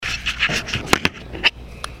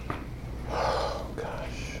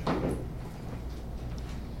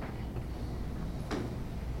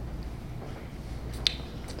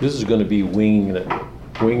This is going to be winging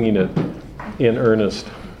it in earnest.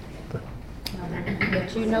 But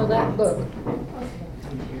you know that book.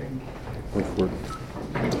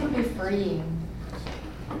 It'll be freeing.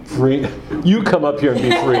 Free. You come up here and be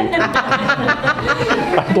free.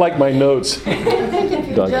 I'd like my notes. I think if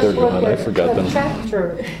you Doc, just they're look gone. I at forgot the them.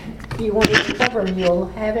 chapter you want to cover, you'll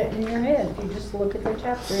have it in your head. You just look at the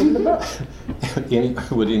chapter in the book.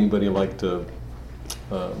 Would anybody like to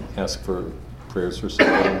ask for prayers for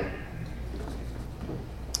somebody?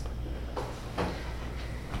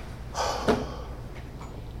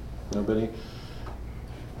 Nobody?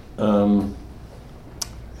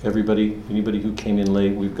 Anybody who came in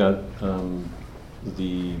late, we've got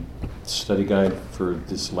the study guide for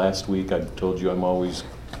this last week. I told you I'm always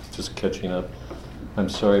just catching up. I'm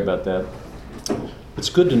sorry about that. It's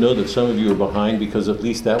good to know that some of you are behind, because at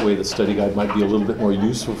least that way the study guide might be a little bit more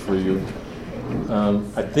useful for you.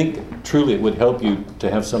 I think truly it would help you to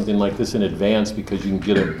have something like this in advance, because you can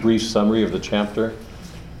get a brief summary of the chapter.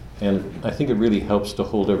 And I think it really helps to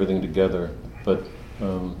hold everything together. But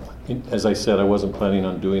as I said, I wasn't planning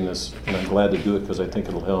on doing this, and I'm glad to do it because I think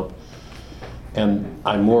it'll help. And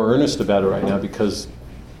I'm more earnest about it right now because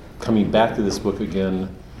coming back to this book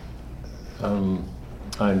again,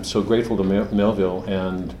 I'm so grateful to Melville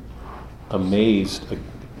and amazed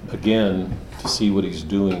again to see what he's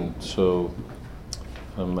doing. So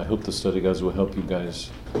I hope the study guides will help you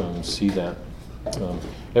guys see that.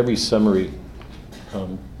 Every summary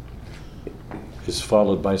is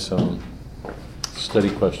followed by some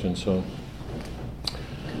study questions. So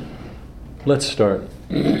let's start.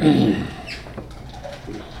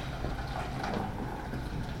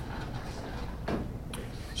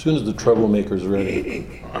 As soon as the troublemaker's ready.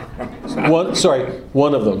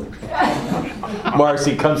 One of them.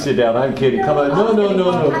 Marcy, come sit down. I'm kidding. Come on.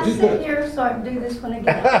 No. I'm sitting here so I can do this one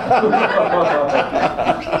again.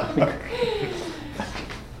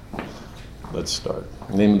 Let's start.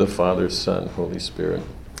 In the name of the Father, Son, Holy Spirit.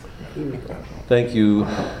 Thank you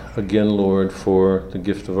again, Lord, for the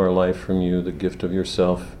gift of our life from you, the gift of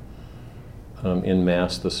yourself in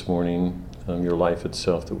Mass this morning, your life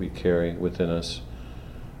itself that we carry within us,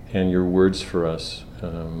 and your words for us.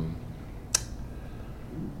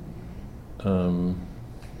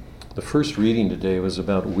 The first reading today was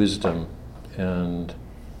about wisdom and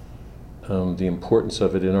the importance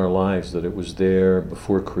of it in our lives, that it was there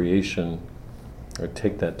before creation, or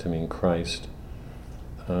take that to mean Christ.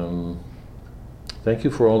 Thank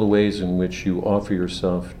you for all the ways in which you offer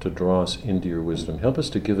yourself to draw us into your wisdom. Help us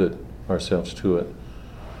to give ourselves to it,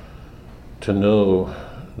 to know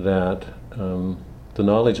that the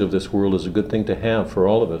knowledge of this world is a good thing to have for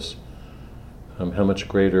all of us. How much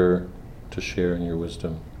greater to share in your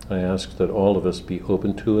wisdom. I ask that all of us be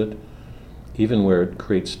open to it, even where it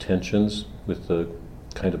creates tensions with the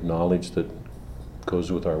kind of knowledge that goes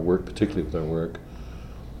with our work, particularly with our work.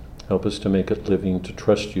 Help us to make it living, to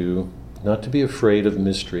trust you, not to be afraid of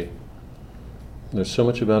mystery. There's so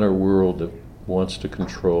much about our world that wants to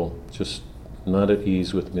control, just not at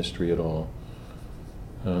ease with mystery at all.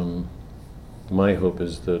 My hope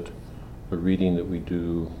is that the reading that we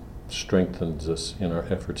do strengthens us in our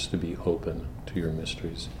efforts to be open to your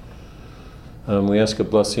mysteries. We ask a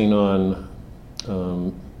blessing on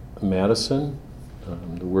Madison,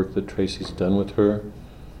 the work that Tracy's done with her.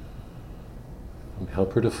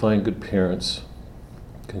 Help her to find good parents.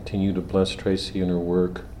 Continue to bless Tracy in her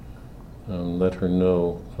work. Let her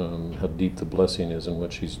know how deep the blessing is in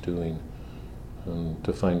what she's doing.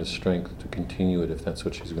 To find the strength to continue it if that's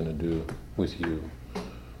what she's going to do with you.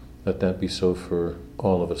 Let that be so for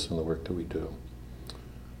all of us in the work that we do.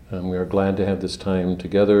 We are glad to have this time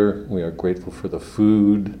together. We are grateful for the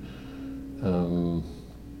food.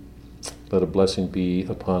 Let a blessing be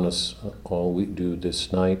upon us all we do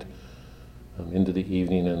this night, into the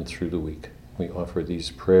evening and through the week. We offer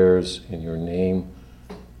these prayers in your name,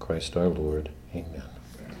 Christ our Lord. Amen.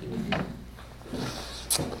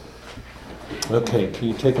 Okay, can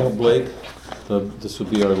you take out Blake? This will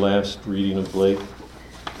be our last reading of Blake.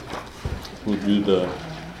 We'll do the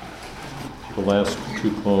last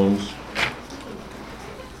two poems.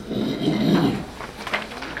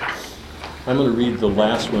 I'm going to read the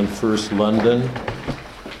last one first, London.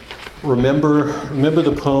 Remember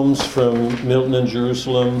the poems from Milton and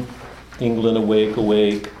Jerusalem, England, awake,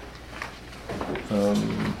 awake.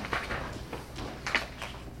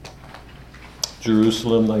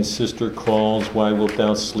 Jerusalem, thy sister calls, why wilt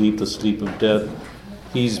thou sleep the sleep of death?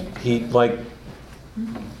 He like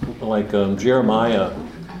Jeremiah,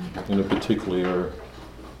 particularly, or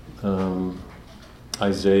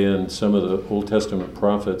Isaiah and some of the Old Testament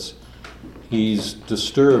prophets. He's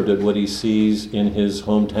disturbed at what he sees in his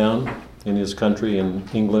hometown, in his country, in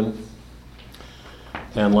England.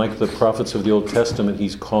 And like the prophets of the Old Testament,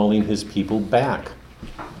 he's calling his people back.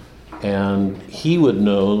 And he would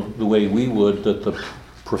know, the way we would, that the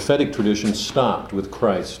prophetic tradition stopped with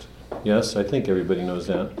Christ. Yes, I think everybody knows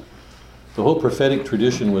that. The whole prophetic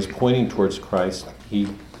tradition was pointing towards Christ. He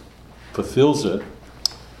fulfills it.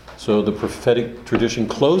 So the prophetic tradition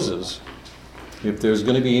closes. If there's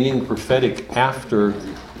going to be anything prophetic after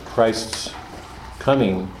Christ's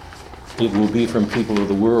coming, it will be from people of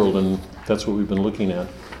the world, and that's what we've been looking at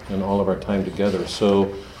in all of our time together.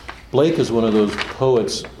 So Blake is one of those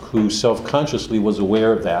poets who self-consciously was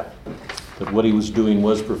aware of that what he was doing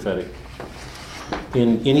was prophetic.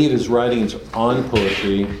 In any of his writings on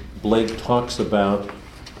poetry, Blake talks about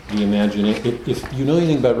the imagination. If you know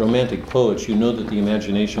anything about romantic poets, you know that the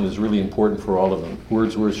imagination is really important for all of them.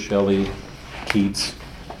 Wordsworth, Shelley, Keats.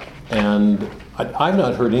 And I've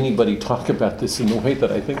not heard anybody talk about this in the way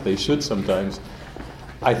that I think they should sometimes.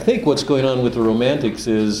 I think what's going on with the Romantics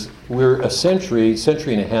is we're a century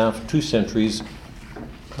and a half, 2 centuries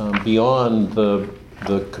beyond the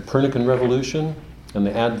Copernican revolution and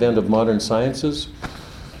the advent of modern sciences.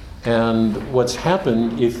 And what's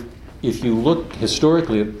happened, if you look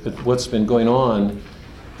historically at what's been going on,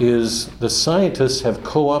 is the scientists have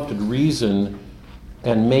co-opted reason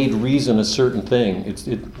and made reason a certain thing.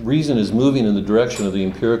 Reason is moving in the direction of the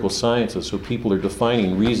empirical sciences, so people are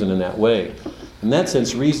defining reason in that way. In that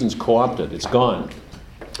sense, reason's co-opted, it's gone.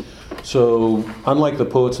 So, unlike the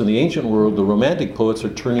poets in the ancient world, the Romantic poets are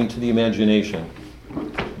turning to the imagination.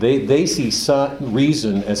 They see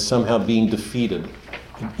reason as somehow being defeated,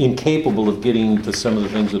 incapable of getting to some of the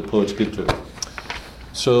things that poets get to.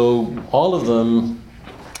 So, all of them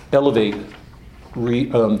elevate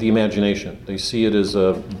the imagination. They see it as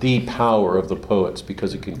the power of the poets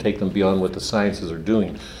because it can take them beyond what the sciences are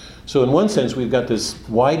doing. So in one sense, we've got this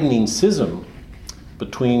widening schism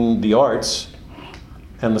between the arts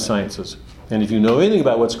and the sciences. And if you know anything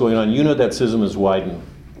about what's going on, you know that schism is widened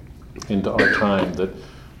into our time, that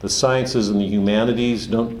the sciences and the humanities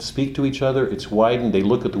don't speak to each other. It's widened. They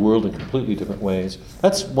look at the world in completely different ways.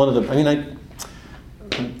 That's one of the,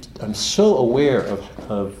 I'm so aware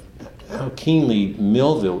of how keenly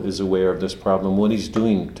Melville is aware of this problem, what he's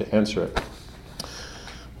doing to answer it.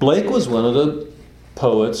 Blake was one of the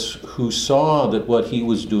poets who saw that what he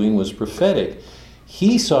was doing was prophetic.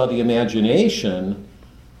 He saw the imagination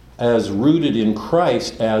as rooted in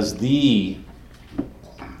Christ as the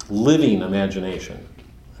living imagination.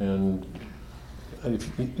 And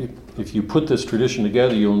if you put this tradition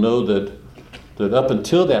together, you'll know that up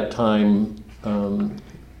until that time,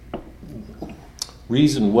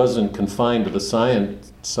 reason wasn't confined to the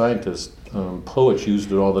scientists. Poets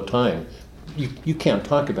used it all the time. You can't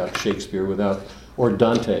talk about Shakespeare or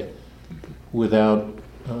Dante without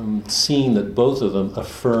seeing that both of them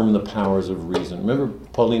affirm the powers of reason. Remember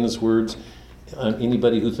Paulina's words?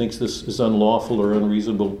 Anybody who thinks this is unlawful or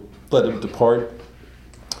unreasonable, let him depart.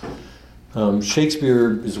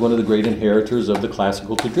 Shakespeare is one of the great inheritors of the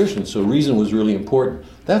classical tradition, so reason was really important.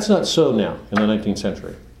 That's not so now in the 19th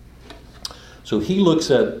century. So he looks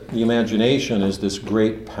at the imagination as this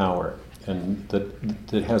great power, and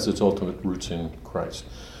that has its ultimate roots in Christ.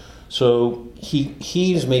 So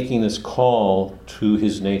he's making this call to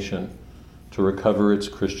his nation to recover its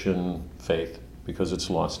Christian faith because it's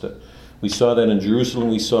lost it. We saw that in Jerusalem,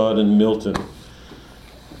 we saw it in Milton.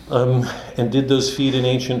 And did those feet in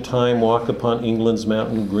ancient time walk upon England's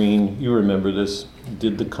mountain green? You remember this.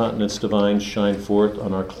 Did the continent's divine shine forth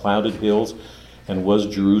on our clouded hills? And was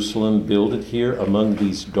Jerusalem builded here among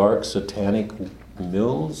these dark satanic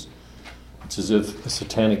mills? It's as if a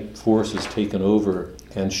satanic force has taken over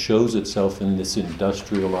and shows itself in this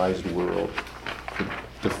industrialized world that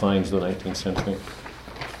defines the 19th century.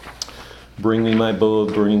 Bring me my bow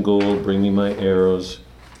of burning gold, bring me my arrows,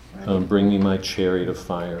 bring me my chariot of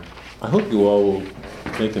fire. I hope you all will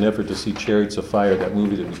make an effort to see Chariots of Fire, that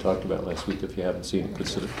movie that we talked about last week, if you haven't seen it.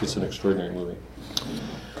 It's an extraordinary movie.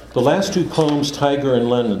 The last 2 poems, Tiger and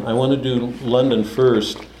London. I want to do London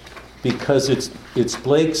first because it's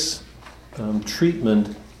Blake's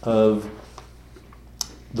treatment of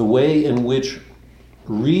the way in which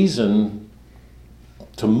reason,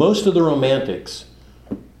 to most of the Romantics,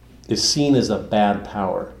 is seen as a bad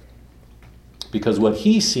power. Because what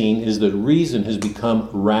he's seen is that reason has become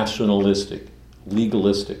rationalistic,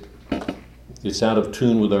 legalistic. It's out of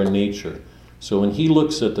tune with our nature. So when he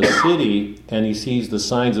looks at the city and he sees the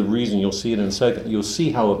signs of reason, you'll see it in a second, you'll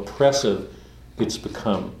see how oppressive it's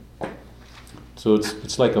become. So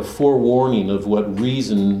it's like a forewarning of what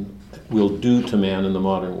reason will do to man in the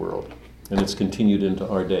modern world. and it's continued into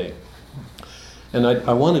our day. And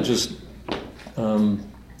I want to just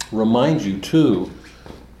remind you, too,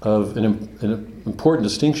 of an important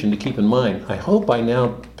distinction to keep in mind. I hope by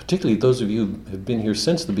now, particularly those of you who have been here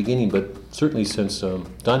since the beginning, but certainly since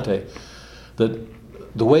Dante, that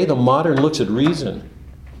the way the modern looks at reason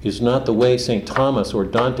is not the way St. Thomas or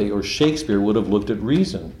Dante or Shakespeare would have looked at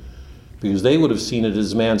reason, because they would have seen it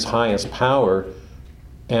as man's highest power,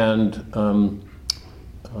 and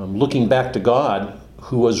looking back to God,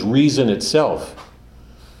 who was reason itself.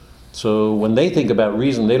 So when they think about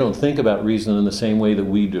reason, they don't think about reason in the same way that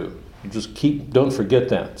we do. Don't forget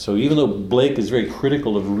that. So even though Blake is very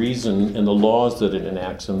critical of reason and the laws that it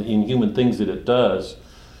enacts and the inhuman things that it does,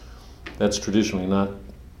 that's traditionally not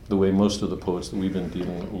the way most of the poets that we've been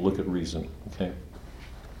dealing with look at reason. Okay.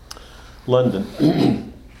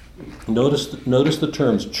 London. Notice the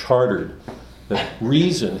terms chartered. That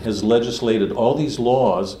reason has legislated all these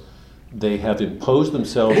laws. They have imposed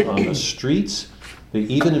themselves on the streets. They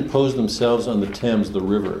even impose themselves on the Thames, the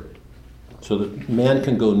river, so that man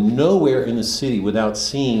can go nowhere in the city without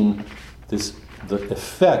seeing the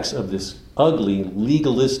effects of this ugly,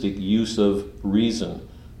 legalistic use of reason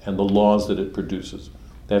and the laws that it produces.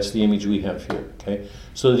 That's the image we have here, okay?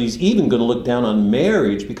 So that he's even going to look down on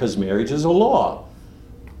marriage, because marriage is a law.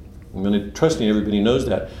 I'm going to trust me, everybody knows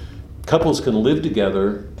that. Couples can live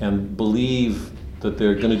together and believe that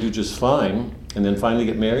they're going to do just fine, and then finally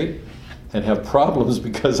get married and have problems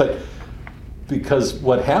because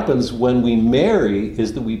what happens when we marry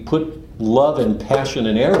is that we put love and passion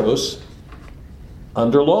and eros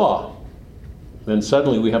under law. Then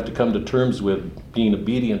suddenly we have to come to terms with being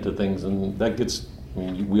obedient to things, and that gets,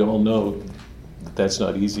 we all know that that's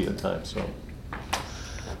not easy at times. So,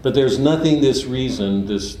 but there's nothing this reason,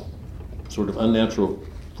 this sort of unnatural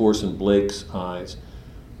force in Blake's eyes,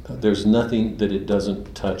 there's nothing that it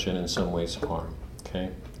doesn't touch and in some ways harm. Okay,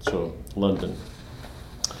 so London.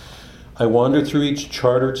 I wander through each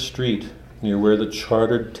chartered street, near where the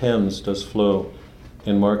chartered Thames does flow,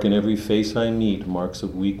 and mark in every face I meet marks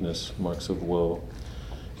of weakness, marks of woe.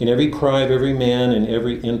 In every cry of every man, in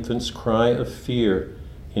every infant's cry of fear,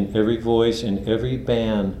 in every voice, in every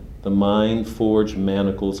band, the mind-forged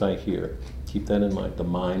manacles I hear. Keep that in mind, the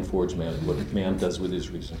mind-forged manacles, what man does with his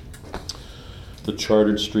reason. The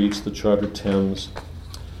chartered streets, the chartered Thames.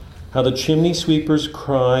 How the chimney sweepers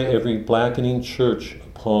cry, every blackening church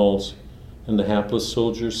appalls, and the hapless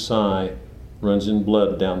soldier's sigh runs in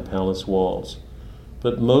blood down palace walls.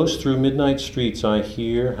 But most through midnight streets I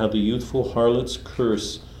hear how the youthful harlot's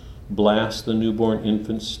curse blasts the newborn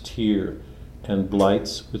infant's tear and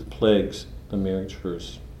blights with plagues the marriage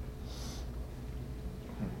hearse.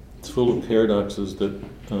 It's full of paradoxes that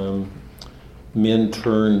men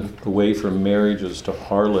turn away from marriages to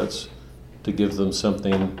harlots to give them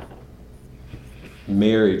something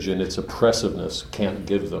marriage and its oppressiveness can't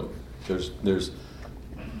give them.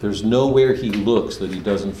 There's nowhere he looks that he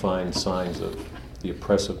doesn't find signs of the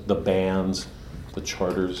oppressive, the bands, the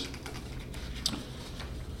charters.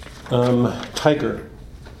 Tiger.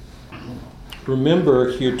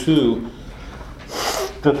 Remember here too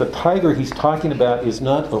that the tiger he's talking about is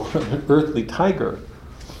not an earthly tiger.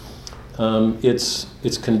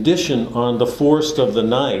 It's conditioned on the forest of the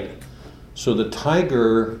night. So the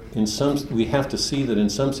tiger, we have to see that in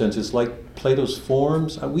some sense it's like Plato's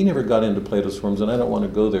forms. We never got into Plato's forms, and I don't want to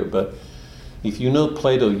go there, but if you know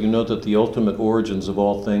Plato, you know that the ultimate origins of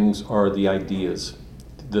all things are the ideas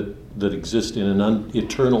that exist in an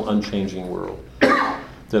eternal, unchanging world.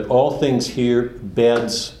 That all things here,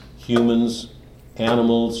 beds, humans,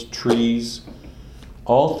 animals, trees,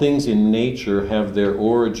 all things in nature have their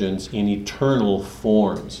origins in eternal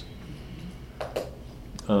forms.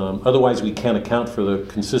 Otherwise, we can't account for the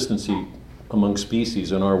consistency among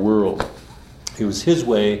species in our world. It was his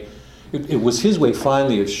way. It was his way,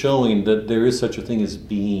 finally, of showing that there is such a thing as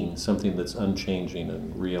being, something that's unchanging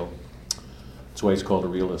and real. That's why he's called a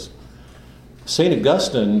realist. St.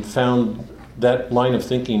 Augustine found that line of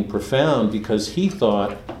thinking profound because he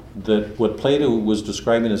thought that what Plato was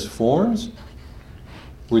describing as forms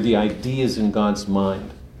were the ideas in God's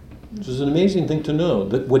mind. Which is an amazing thing to know,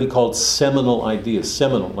 that what he called seminal ideas,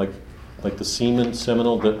 seminal, like the semen,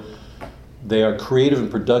 seminal, that they are creative and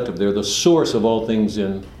productive. They're the source of all things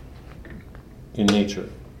in nature.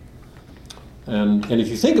 And if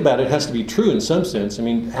you think about it, it has to be true in some sense. I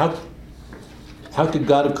mean, how could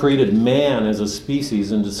God have created man as a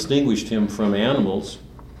species and distinguished him from animals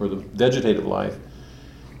or the vegetative life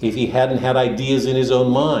if he hadn't had ideas in his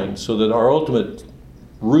own mind, so that our ultimate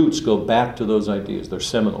roots go back to those ideas. They're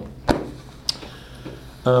seminal.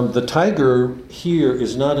 The tiger here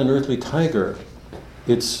is not an earthly tiger.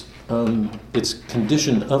 It's it's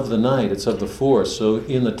conditioned of the night, it's of the forest. So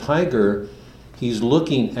in the tiger, he's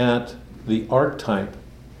looking at the archetype,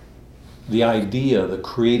 the idea, the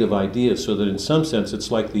creative idea, so that in some sense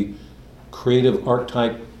it's like the creative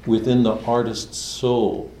archetype within the artist's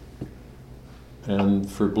soul. And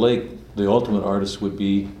for Blake, the ultimate artist would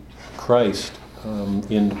be Christ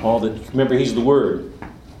in all that. Remember, he's the Word,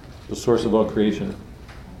 the source of all creation.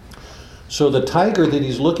 So the tiger that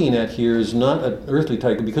he's looking at here is not an earthly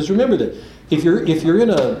tiger, because remember that if you're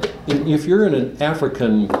in an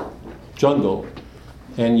African jungle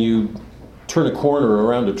and you turn a corner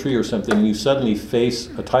around a tree or something and you suddenly face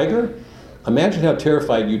a tiger, imagine how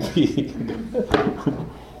terrified you'd be.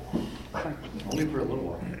 Only for a little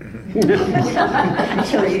while.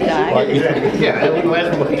 Until you die. Yeah, it wouldn't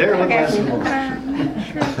last much. There wouldn't last much.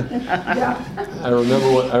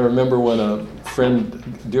 I remember when a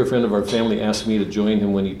dear friend of our family asked me to join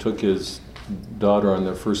him when he took his daughter on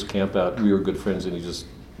their first camp out. We were good friends, and he just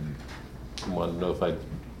wanted to know if I'd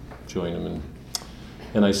join him,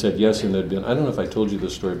 and I said yes. And there'd been, I don't know if I told you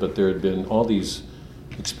this story, but there had been all these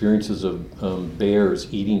experiences of bears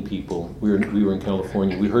eating people. We were in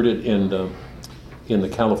California. We heard it in the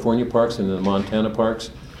California parks and in the Montana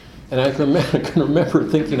parks. And I can remember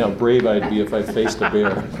thinking how brave I'd be if I faced a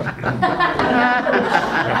bear.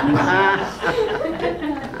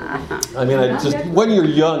 I mean, when you're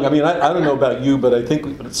young, I mean, I don't know about you, but I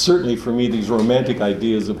think certainly for me, these romantic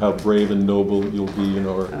ideas of how brave and noble you'll be, you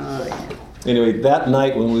know. Anyway, that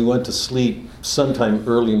night when we went to sleep, sometime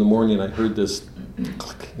early in the morning, I heard this,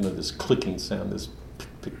 this clicking sound, this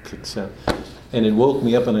click sound. And it woke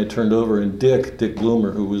me up, and I turned over, and Dick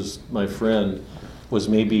Bloomer, who was my friend, was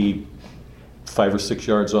maybe 5 or 6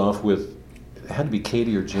 yards off with, it had to be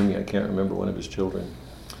Katie or Jimmy, I can't remember, one of his children.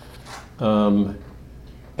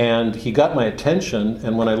 And he got my attention,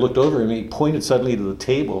 and when I looked over him, he pointed suddenly to the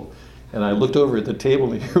table, and I looked over at the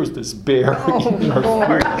table, and here was this bear eating our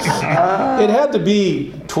food. It had to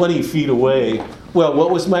be 20 feet away. Well,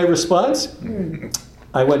 what was my response?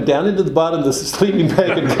 I went down into the bottom of the sleeping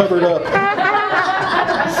bag and covered up.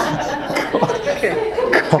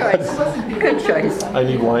 Good choice. I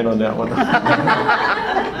need wine on that one.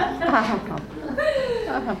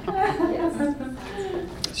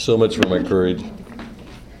 So much for my courage.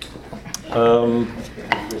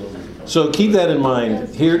 So keep that in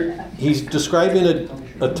mind. Here, he's describing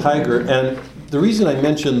a tiger, and the reason I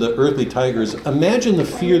mentioned the earthly tiger is imagine the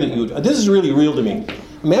fear that you would, this is really real to me.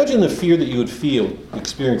 Imagine the fear that you would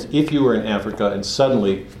experience if you were in Africa and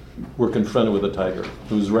suddenly were confronted with a tiger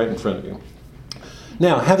who was right in front of you.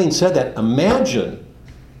 Now, having said that, imagine,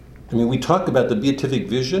 I mean, we talk about the beatific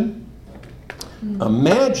vision.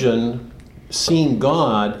 Imagine seeing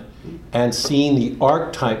God and seeing the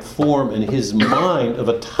archetype form in his mind of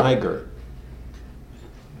a tiger.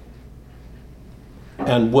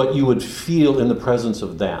 And what you would feel in the presence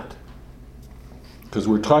of that. Because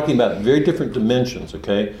we're talking about very different dimensions,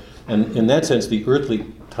 okay? And in that sense, the earthly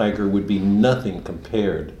tiger would be nothing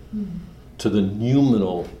compared to the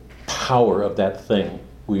numinal power of that thing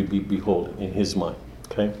we'd be beholding in his mind,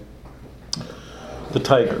 okay? The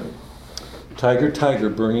tiger. Tiger, tiger,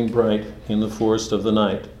 burning bright in the forest of the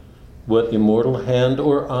night. What immortal hand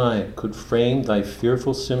or eye could frame thy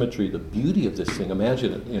fearful symmetry? The beauty of this thing,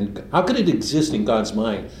 imagine it. And how could it exist in God's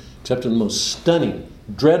mind except in the most stunning,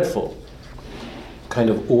 dreadful kind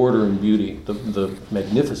of order and beauty, the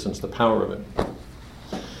magnificence, the power of it?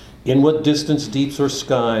 In what distance deeps or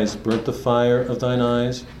skies burnt the fire of thine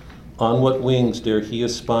eyes? On what wings dare he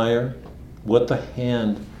aspire? What the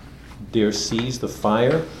hand dare seize the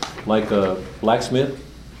fire like a blacksmith?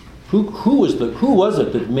 Who was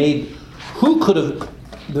it that made, who could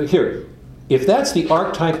have, here, if that's the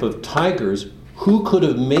archetype of tigers, who could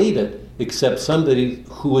have made it except somebody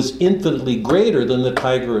who was infinitely greater than the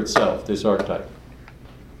tiger itself, this archetype?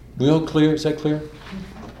 We all clear? Is that clear?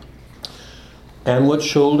 And what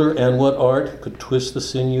shoulder and what art could twist the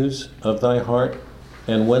sinews of thy heart?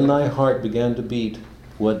 And when thy heart began to beat,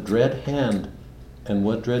 what dread hand and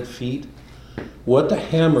what dread feet? What the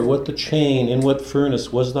hammer, what the chain, in what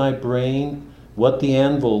furnace was thy brain? What the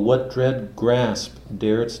anvil, what dread grasp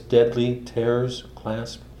dare its deadly terrors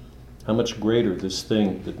clasp? How much greater this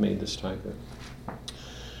thing that made this tiger?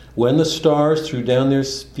 When the stars threw down their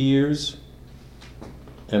spheres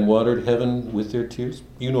and watered heaven with their tears.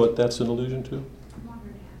 You know what that's an allusion to?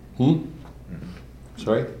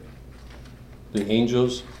 Sorry? The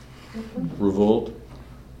angels revolt.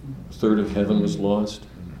 A third of heaven was lost.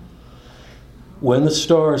 When the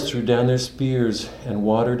stars threw down their spears and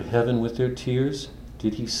watered heaven with their tears,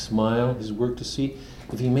 did he smile his work to see?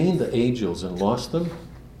 If he made the angels and lost them,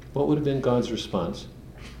 what would have been God's response?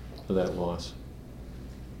 for that loss.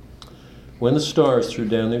 When the stars threw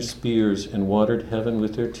down their spears and watered heaven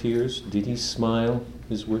with their tears, did he smile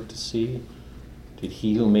his work to see? Did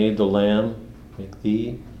he who made the lamb make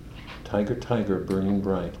thee? Tiger, tiger, burning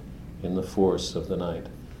bright in the force of the night,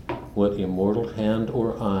 what immortal hand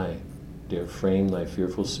or eye dare frame thy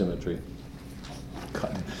fearful symmetry?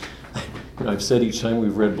 God. I've said each time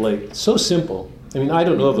we've read Blake, so simple. I mean, I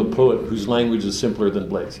don't know of a poet whose language is simpler than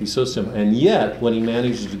Blake's. He's so simple. And yet, when he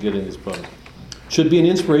manages to get in his poems, should be an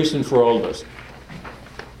inspiration for all of us.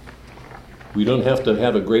 We don't have to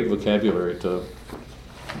have a great vocabulary to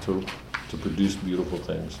produce beautiful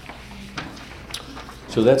things.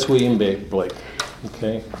 So that's William Blake,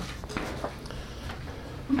 okay?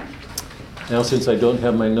 Now, since I don't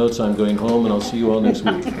have my notes, I'm going home, and I'll see you all next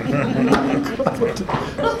week. We know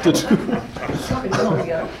you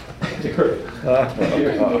can.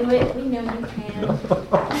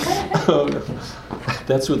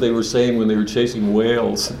 That's what they were saying when they were chasing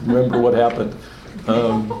whales. Remember what happened?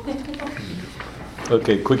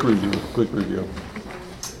 Okay, quick review.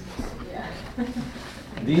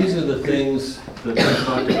 These are the things that we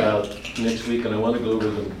talked about next week, and I want to go over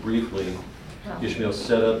them briefly. Ishmael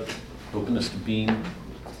set up openness to being.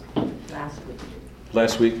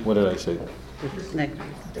 Last week, what did I say? Next.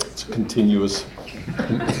 It's continuous.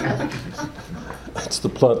 It's the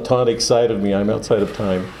platonic side of me. I'm outside of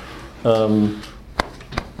time.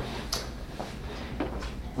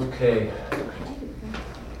 Okay.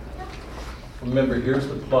 Remember, here's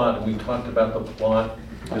the plot, and we talked about the plot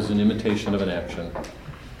as an imitation of an action.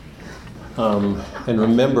 And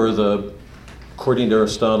remember, according to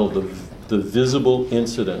Aristotle, the visible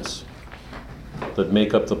incidents that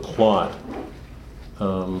make up the plot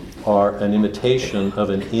are an imitation of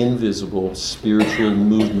an invisible spiritual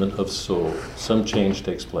movement of soul. Some change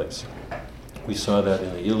takes place. We saw that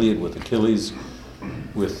in the Iliad with Achilles,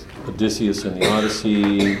 with Odysseus in the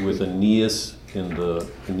Odyssey, with Aeneas in the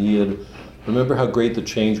Aeneid. Remember how great the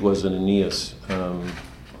change was in Aeneas.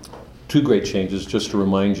 Two great changes, just to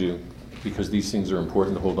remind you, because these things are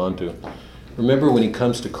important to hold on to. Remember when he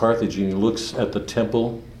comes to Carthage and he looks at the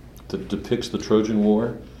temple that depicts the Trojan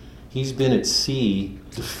War? He's been at sea,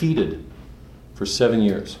 defeated, for 7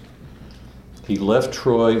 years. He left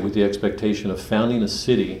Troy with the expectation of founding a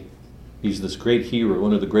city. He's this great hero,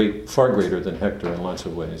 one of the great, far greater than Hector in lots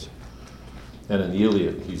of ways. And in the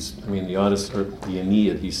Iliad, the Odyssey, or the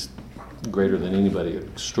Aeneid, he's greater than anybody, an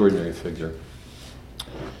extraordinary figure.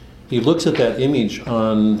 He looks at that image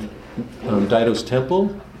on Dido's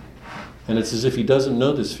temple, and it's as if he doesn't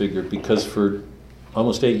know this figure, because for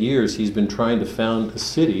almost 8 years he's been trying to found a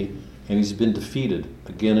city, and he's been defeated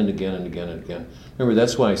again and again and again and again. Remember,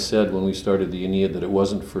 that's why I said when we started the Aeneid that it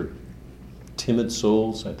wasn't for timid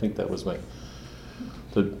souls. I think that was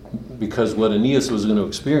because what Aeneas was going to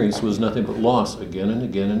experience was nothing but loss again and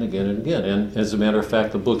again and again and again. And as a matter of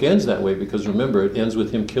fact, the book ends that way, because remember, it ends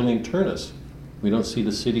with him killing Turnus. We don't see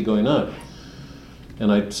the city going up.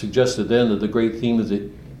 And I suggested then that the great theme of the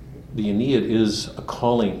Aeneid is a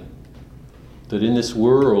calling. That in this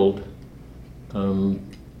world,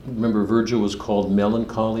 remember Virgil was called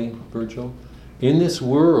melancholy, Virgil? In this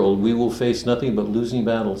world, we will face nothing but losing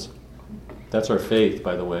battles. That's our faith,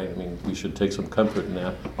 by the way. I mean, we should take some comfort in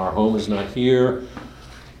that. Our home is not here.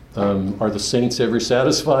 Are the saints ever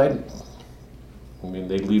satisfied? I mean,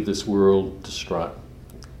 they leave this world distraught.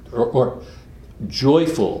 Or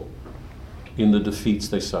joyful in the defeats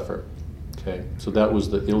they suffer. Okay, so that was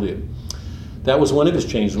the Iliad. That was one of his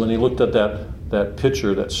changes when he looked at that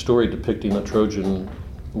picture, that story depicting the Trojan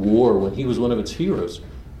War, when he was one of its heroes.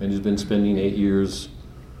 And he's been spending 8 years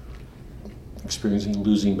experiencing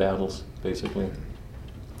losing battles, basically.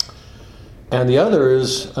 And the other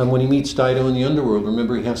is when he meets Dido in the underworld.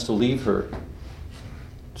 Remember, he has to leave her.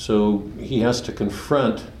 So he has to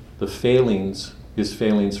confront the failings, his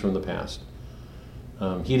failings from the past.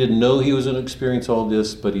 He didn't know he was going to experience all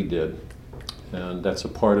this, but he did. And that's a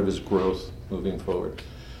part of his growth moving forward.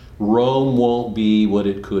 Rome won't be what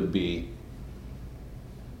it could be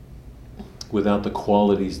without the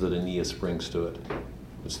qualities that Aeneas brings to it.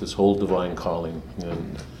 It's this whole divine calling.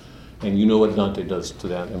 And you know what Dante does to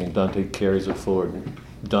that. I mean, Dante carries it forward.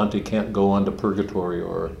 Dante can't go on to purgatory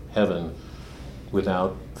or heaven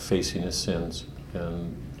without facing his sins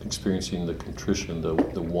and experiencing the contrition,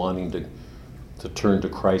 the wanting to turn to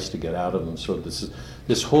Christ to get out of them. So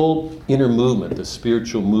this whole inner movement, the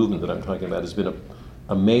spiritual movement that I'm talking about, has been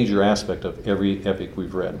a major aspect of every epic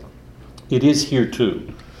we've read. It is here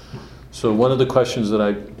too. So one of the questions that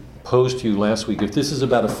I posed to you last week, if this is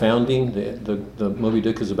about a founding, the Moby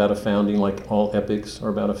Dick is about a founding, like all epics are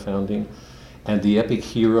about a founding, and the epic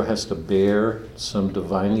hero has to bear some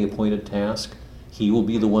divinely appointed task. He will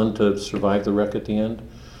be the one to survive the wreck at the end.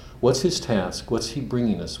 What's his task? What's he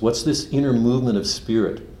bringing us? What's this inner movement of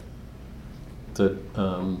spirit that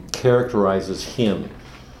characterizes him?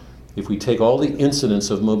 If we take all the incidents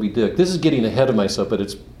of Moby Dick, this is getting ahead of myself, but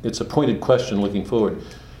it's a pointed question looking forward.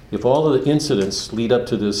 If all of the incidents lead up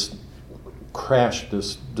to this crash,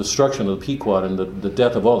 this destruction of the Pequod and the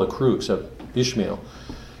death of all the crew except Ishmael,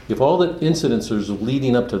 if all the incidents are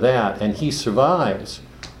leading up to that and he survives,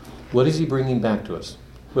 what is he bringing back to us?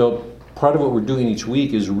 Well, part of what we're doing each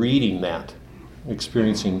week is reading that,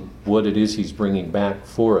 experiencing what it is he's bringing back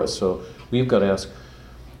for us. So we've got to ask,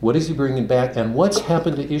 what is he bringing back, and what's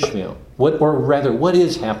happened to Ishmael? What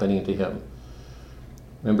is happening to him?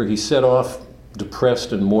 Remember, he set off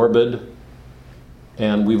depressed and morbid,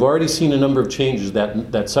 and we've already seen a number of changes.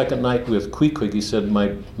 That second night with Queequeg, he said,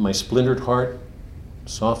 my splintered heart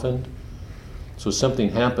softened. So something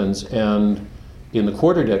happens, and in the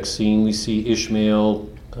quarterdeck scene, we see Ishmael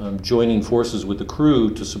joining forces with the crew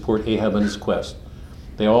to support Ahab on his quest.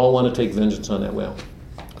 They all want to take vengeance on that whale.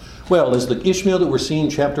 Well, is the Ishmael that we're seeing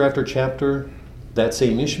chapter after chapter that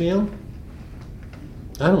same Ishmael?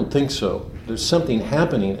 I don't think so. There's something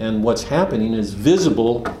happening, and what's happening is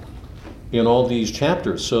visible in all these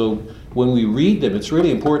chapters. So when we read them, it's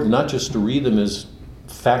really important not just to read them as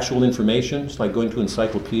factual information. It's like going to an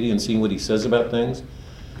encyclopedia and seeing what he says about things.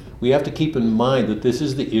 We have to keep in mind that this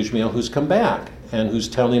is the Ishmael who's come back and who's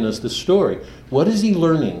telling us the story. What is he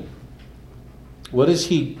learning? What is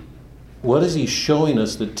he showing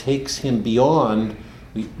us that takes him beyond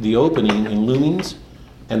the opening in Loomings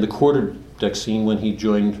and the quarterdeck scene when he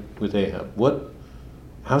joined with Ahab?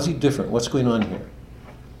 How's he different? What's going on here?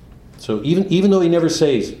 So even though he never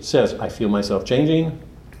says, I feel myself changing,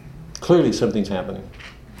 clearly something's happening.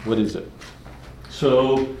 What is it?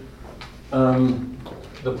 So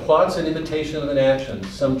the plot's an imitation of an action.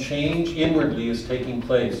 Some change inwardly is taking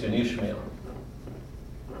place in Ishmael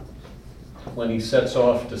when he sets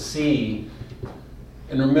off to sea.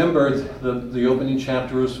 And remember, the opening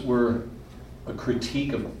chapters were a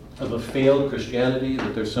critique of a failed Christianity,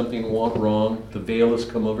 that there's something wrong. The veil has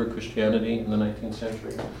come over Christianity in the 19th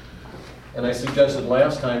century. And I suggested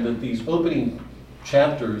last time that these opening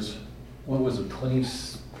chapters, what was it,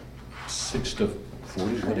 26 to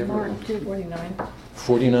 40, whatever? 49.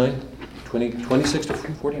 49? 26 to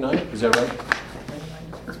 49? Is that right?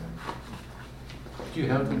 Do you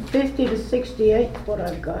have them? 50 to 68 is what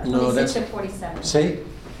I've got. No, 26 that's... to 47. Say?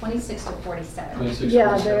 26 to 47. 26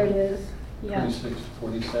 Yeah, 47. there it is. Yeah. 26 to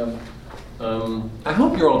 47. I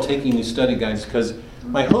hope you're all taking these study guides, because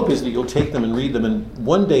my hope is that you'll take them and read them, and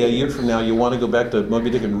one day, a year from now, you'll want to go back to Moby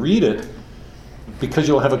Dick and read it, because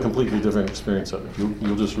you'll have a completely different experience of it.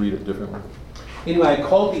 You'll just read it differently. Anyway, I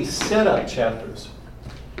called these setup chapters.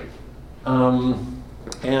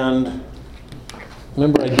 And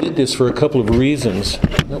remember, I did this for a couple of reasons.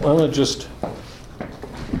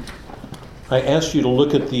 I asked you to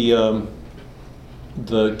look at the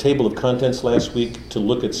table of contents last week to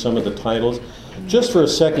look at some of the titles. Just for a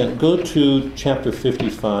second, go to chapter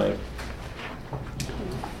 55.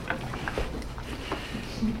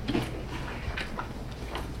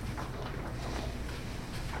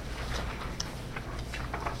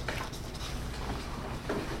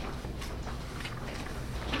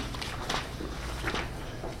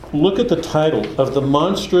 Look at the title, Of the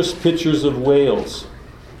Monstrous Pictures of Whales.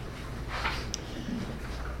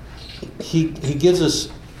 He gives us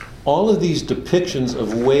all of these depictions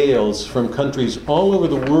of whales from countries all over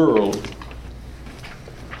the world.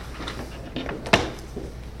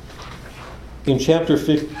 In chapter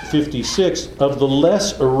 56, of the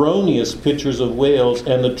less erroneous pictures of whales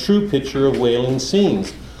and the true picture of whaling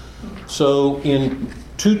scenes. So in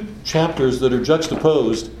two chapters that are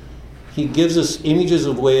juxtaposed, he gives us images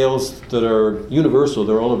of whales that are universal,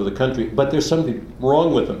 they're all over the country, but there's something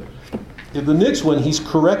wrong with them. In the next one, he's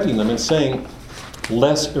correcting them and saying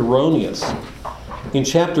less erroneous. In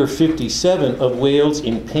chapter 57, of whales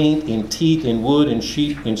in paint, in teeth, in wood, in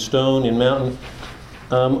sheep, in stone, in mountain.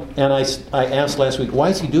 And I asked last week, why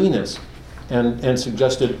is he doing this? And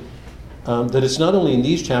suggested that it's not only in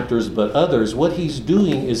these chapters, but others. What he's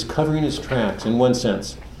doing is covering his tracks in one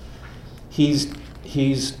sense. He's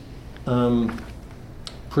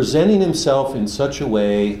presenting himself in such a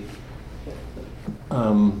way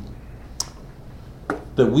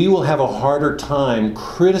that we will have a harder time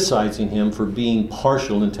criticizing him for being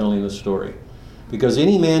partial in telling the story. Because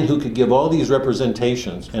any man who could give all these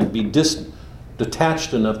representations and be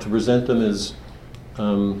detached enough to present them as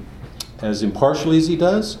impartially as he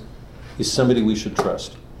does is somebody we should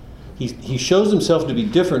trust. he shows himself to be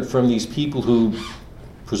different from these people who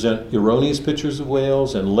present erroneous pictures of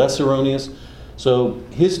whales and less erroneous. So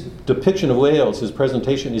his depiction of whales, his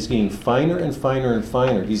presentation, is getting finer and finer and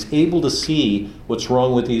finer. He's able to see what's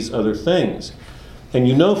wrong with these other things. And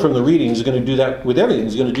you know from the reading, he's going to do that with everything.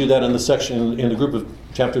 He's going to do that in the section, in the group of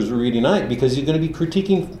chapters we're reading tonight, because he's going to be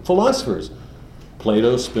critiquing philosophers.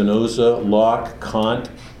 Plato, Spinoza, Locke, Kant.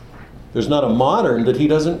 There's not a modern that he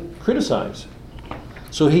doesn't criticize.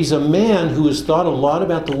 So he's a man who has thought a lot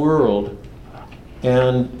about the world,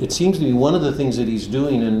 and it seems to me one of the things that he's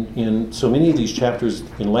doing in so many of these chapters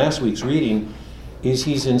in last week's reading is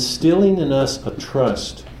he's instilling in us a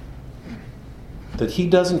trust that he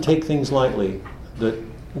doesn't take things lightly, that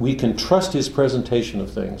we can trust his presentation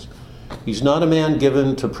of things. He's not a man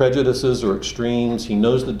given to prejudices or extremes. He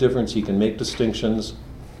knows the difference. He can make distinctions.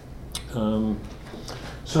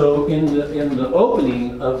 So in the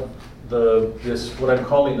opening of this, what I'm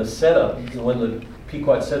calling the setup, when the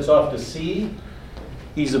Pequot sets off to sea,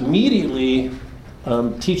 he's immediately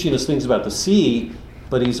teaching us things about the sea,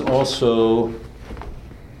 but he's also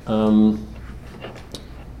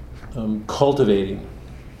cultivating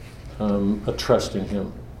a trust in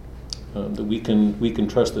him, that we can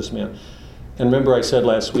trust this man. And remember I said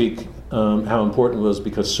last week how important it was,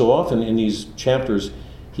 because so often in these chapters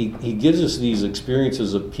he gives us these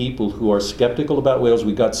experiences of people who are skeptical about whales.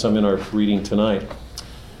 We got some in our reading tonight.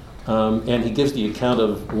 And he gives the account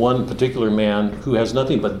of one particular man who has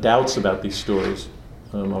nothing but doubts about these stories.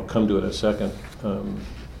 I'll come to it in a second.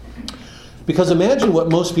 Because imagine what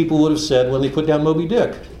most people would have said when they put down Moby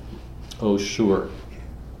Dick. Oh, sure.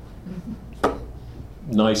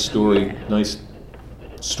 Nice story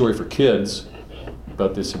for kids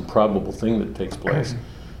about this improbable thing that takes place.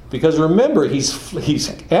 Because remember, he's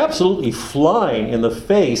absolutely flying in the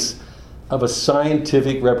face of a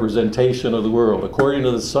scientific representation of the world. According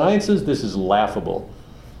to the sciences, this is laughable.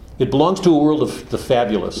 It belongs to a world of the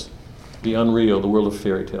fabulous, the unreal, the world of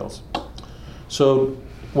fairy tales. So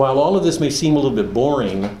while all of this may seem a little bit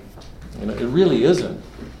boring, it really isn't.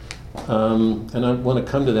 And I want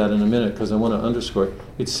to come to that in a minute because I want to underscore it.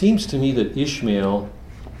 It seems to me that Ishmael,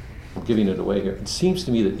 I'm giving it away here, it seems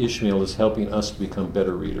to me that Ishmael is helping us to become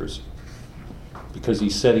better readers, because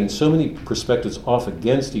he's setting so many perspectives off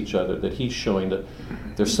against each other that he's showing that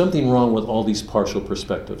there's something wrong with all these partial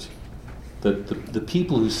perspectives. That the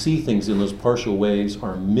people who see things in those partial ways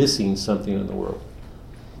are missing something in the world.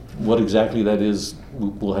 What exactly that is,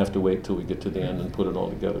 we'll have to wait till we get to the end and put it all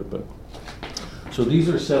together. So these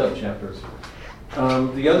are setup chapters.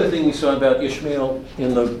 The other thing we saw about Ishmael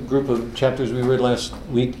in the group of chapters we read last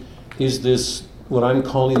week is this, what I'm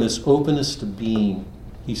calling this openness to being.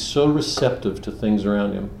 He's so receptive to things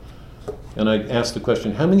around him. And I asked the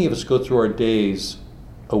question, how many of us go through our days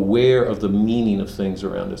aware of the meaning of things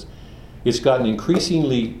around us? It's gotten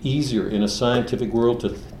increasingly easier in a scientific world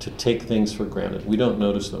to take things for granted. We don't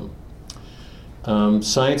notice them.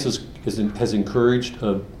 Science has encouraged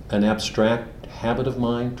an abstract habit of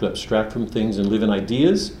mind, to abstract from things and live in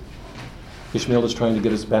ideas. Ishmael is trying to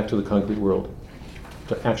get us back to the concrete world,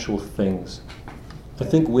 to actual things. I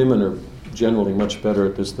think women are generally much better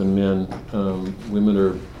at this than men. Women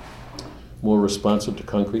are more responsive to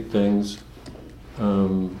concrete things.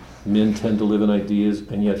 Men tend to live in ideas,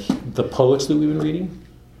 and yet the poets that we've been reading,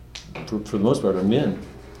 for the most part, are men.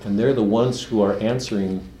 And they're the ones who are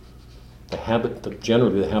answering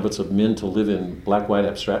generally the habits of men to live in black-white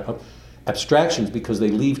abstractions, because they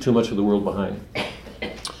leave too much of the world behind.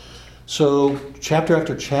 So chapter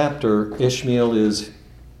after chapter, Ishmael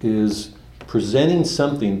is presenting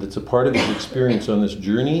something that's a part of his experience on this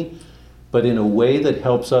journey, but in a way that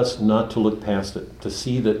helps us not to look past it, to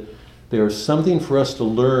see that there's something for us to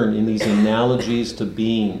learn in these analogies to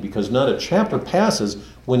being, because not a chapter passes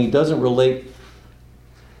when he doesn't relate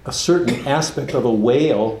a certain aspect of a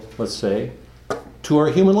whale, let's say, to our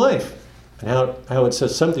human life, and how it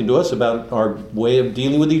says something to us about our way of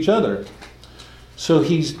dealing with each other. So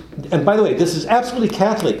and by the way, this is absolutely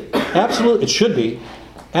Catholic. It should be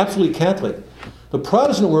absolutely Catholic. The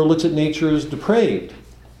Protestant world looks at nature as depraved.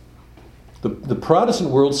 The Protestant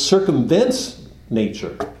world circumvents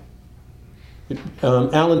nature.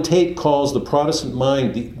 Alan Tate calls the Protestant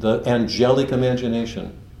mind the angelic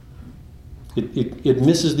imagination. It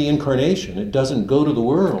misses the incarnation. It doesn't go to the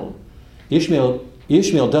world. Ishmael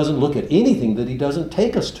doesn't look at anything that he doesn't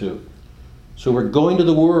take us to. So we're going to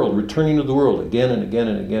the world, returning to the world again and again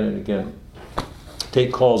and again and again.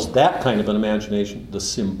 Tate calls that kind of an imagination the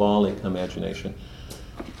symbolic imagination.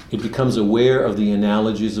 It becomes aware of the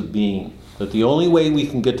analogies of being, that the only way we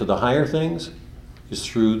can get to the higher things is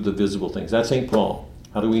through the visible things. That's St. Paul.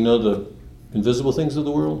 How do we know the invisible things of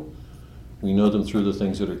the world? We know them through the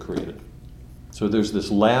things that are created. So there's this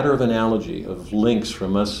ladder of analogy, of links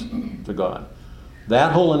from us to God.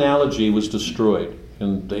 That whole analogy was destroyed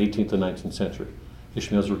in the 18th and 19th century.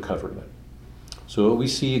 Ishmael's recovering it. So what we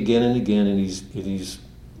see again and again, and he's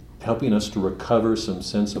helping us to recover some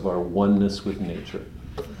sense of our oneness with nature.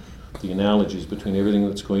 The analogies between everything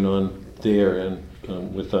that's going on there and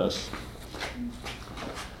with us.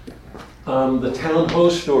 The town ho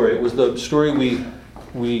story, it was the story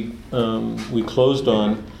we closed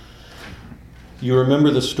on. You remember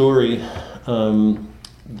the story,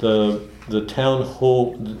 the town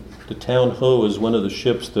ho is one of the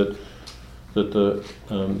ships that the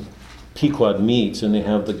Pequod meets, and they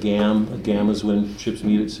have the gam. A gam is when ships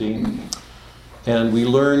meet at sea. And we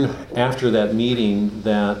learn after that meeting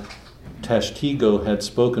that Tashtigo had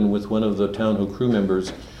spoken with one of the town ho crew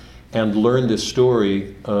members and learned this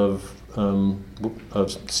story of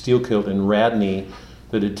Steelkilt and Radney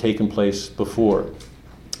that had taken place before.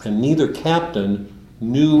 And neither captain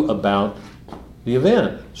knew about the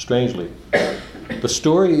event, strangely. The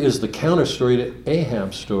story is the counter story to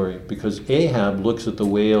Ahab's story, because Ahab looks at the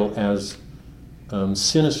whale as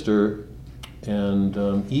sinister and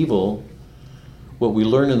evil. What we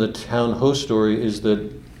learn in the town ho story is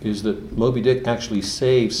that Moby Dick actually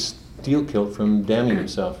saves Steelkilt from damning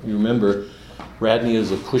himself. You remember, Radney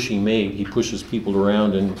is a pushy mate. He pushes people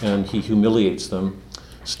around and he humiliates them.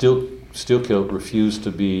 Steelkilt refused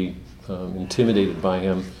to be intimidated by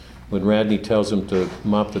him. When Radney tells him to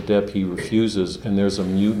mop the deck, he refuses, and there's a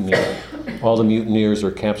mutiny. All the mutineers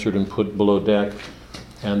are captured and put below deck,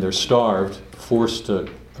 and they're starved, forced to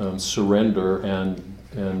surrender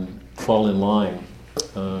and fall in line.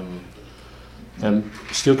 And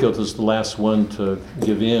Steelkilt is the last one to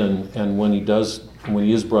give in, and when he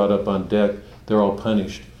is brought up on deck, they're all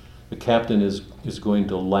punished. The captain is going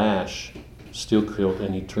to lash Steelkilt,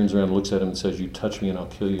 and he turns around and looks at him and says, "You touch me and I'll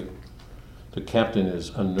kill you." The captain is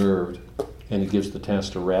unnerved, and he gives the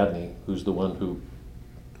task to Radney, who's the one who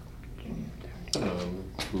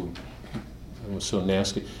was so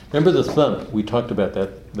nasty. Remember the thump? We talked about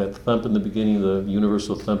that thump in the beginning, the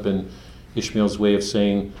universal thump in Ishmael's way of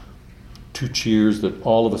saying 2 cheers, that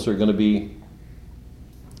all of us are going to be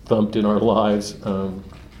thumped in our lives.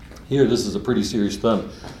 Here, this is a pretty serious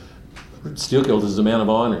thump. Steelkilt is a man of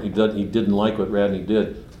honor. He didn't like what Radney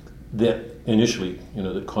did. That initially,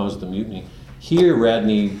 that caused the mutiny. Here,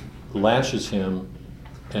 Radney lashes him,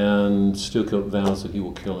 and Steelkilt vows that he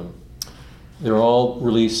will kill him. They're all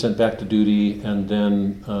released, sent back to duty, and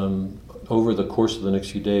then over the course of the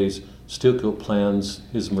next few days, Steelkilt plans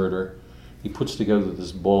his murder. He puts together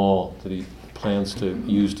this ball that he plans to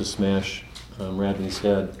use to smash Radney's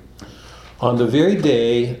head. On the very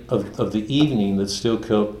day of the evening that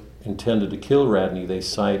Steelkilt intended to kill Radney, they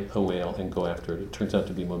sight a whale and go after it. It turns out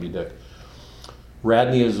to be Moby Dick.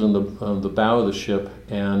 Radney is on the bow of the ship,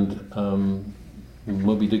 and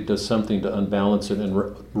Moby Dick does something to unbalance it,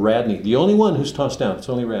 and Radney, the only one who's tossed out, it's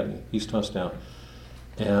only Radney, he's tossed out,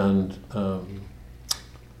 and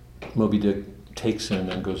Moby Dick takes him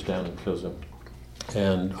and goes down and kills him.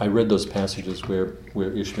 And I read those passages where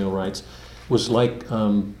Ishmael writes, it was like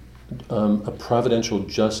a providential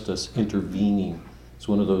justice intervening. It's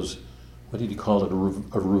one of those, what did he call it,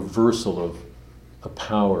 a reversal of a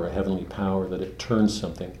power, a heavenly power, that it turns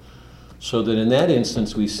something. So that in that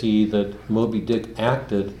instance we see that Moby Dick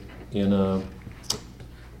acted in a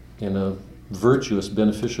virtuous,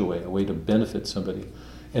 beneficial way, a way to benefit somebody.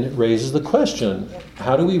 And it raises the question,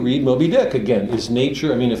 how do we read Moby Dick? Again, is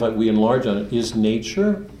nature, if we enlarge on it, is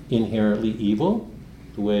nature inherently evil,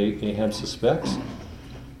 the way Ahab suspects?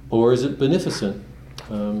 Or is it beneficent?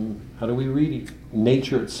 How do we read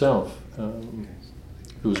nature itself?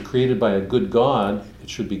 If it was created by a good God, it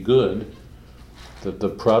should be good. The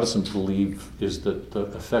Protestants believe is that the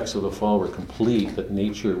effects of the fall were complete, that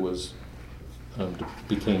nature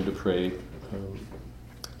became depraved,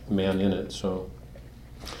 man in it. So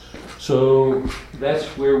that's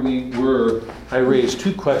where we were. I raised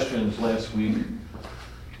 2 questions last week.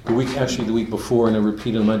 The week before, and I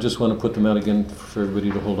repeated them. I just want to put them out again for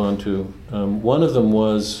everybody to hold on to. One of them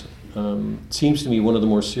was, seems to me one of the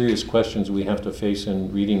more serious questions we have to face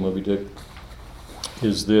in reading Moby Dick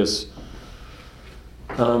is this.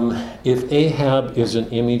 If Ahab is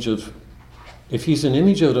if he's an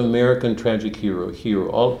image of an American tragic hero,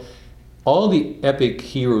 all the epic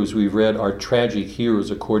heroes we've read are tragic heroes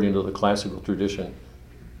according to the classical tradition.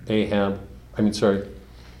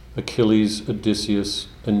 Achilles, Odysseus,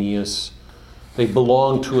 Aeneas, they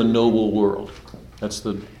belong to a noble world. That's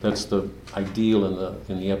the ideal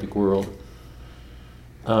in the epic world.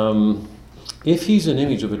 if he's an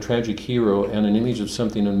image of a tragic hero and an image of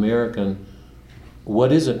something American,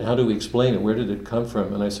 what is it? How do we explain it? Where did it come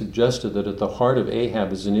from? And I suggested that at the heart of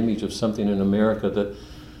Ahab is an image of something in America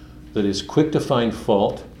that is quick to find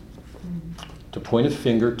fault, to point a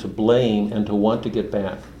finger, to blame, and to want to get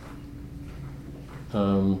back.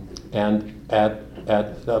 And at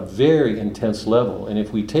a very intense level. And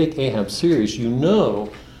if we take Ahab serious, you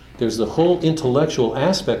know there's the whole intellectual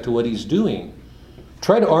aspect to what he's doing.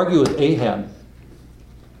 Try to argue with Ahab.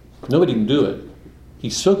 Nobody can do it.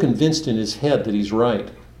 He's so convinced in his head that he's right.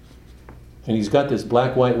 And he's got this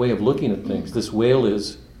black-white way of looking at things. This whale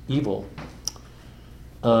is evil.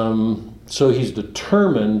 So he's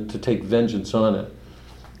determined to take vengeance on it.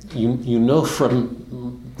 You know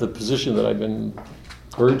from the position that I've been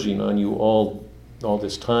urging on you all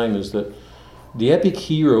this time is that the epic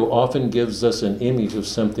hero often gives us an image of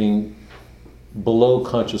something below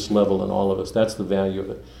conscious level in all of us. That's the value of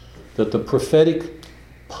it. That the prophetic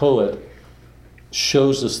poet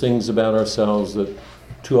shows us things about ourselves that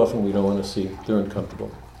too often we don't want to see. They're uncomfortable.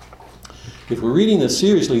 If we're reading this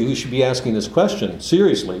seriously, we should be asking this question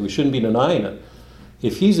seriously. We shouldn't be denying it.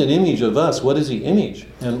 If he's an image of us, what is he image?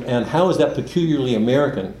 And how is that peculiarly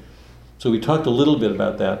American? So we talked a little bit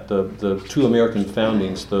about that, the two American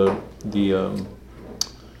foundings, the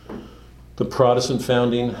Protestant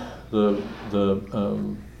founding, the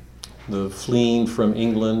fleeing from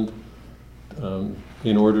England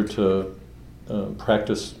in order to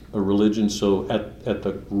practice a religion. So at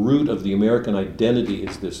the root of the American identity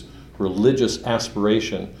is this religious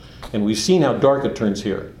aspiration, and we've seen how dark it turns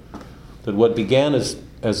here. That what began as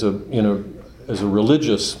a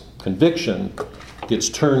religious conviction gets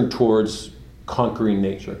turned towards conquering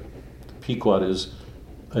nature. The Pequot is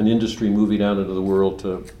an industry moving out into the world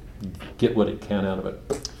to get what it can out of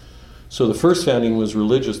it. So the first founding was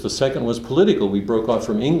religious. The second was political. We broke off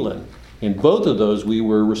from England. In both of those, we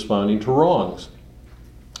were responding to wrongs.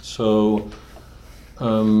 So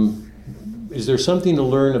is there something to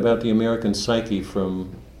learn about the American psyche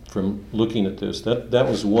from looking at this? That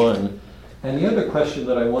was one. And the other question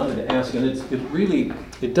that I wanted to ask, and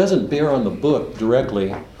it doesn't bear on the book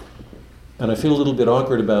directly, and I feel a little bit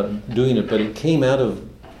awkward about doing it, but it came out of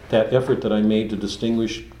that effort that I made to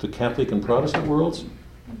distinguish the Catholic and Protestant worlds.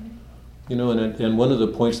 You know, and one of the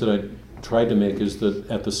points that I tried to make is that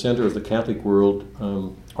at the center of the Catholic world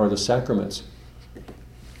are the sacraments.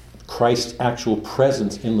 Christ's actual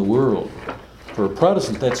presence in the world. For a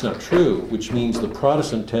Protestant, that's not true, which means the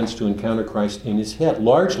Protestant tends to encounter Christ in his head,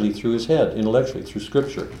 largely through his head, intellectually, through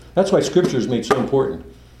Scripture. That's why Scripture is made so important.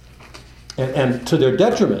 And to their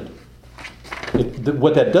detriment,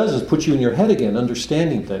 what that does is put you in your head again,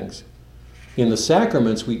 understanding things. In the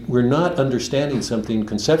sacraments, we're not understanding something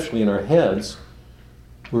conceptually in our heads.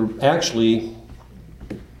 We're actually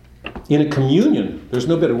in a communion. There's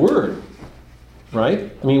no better word.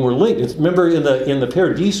 Right? I mean, we're linked. Remember in the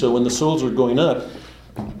Paradiso, when the souls are going up,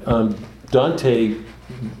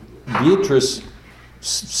 Beatrice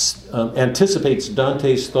anticipates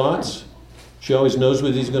Dante's thoughts. She always knows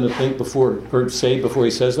what he's going to think or say before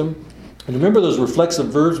he says them. And remember those reflexive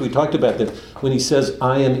verbs we talked about, that when he says,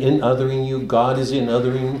 I am in-othering you, God is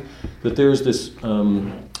in-othering, that there's this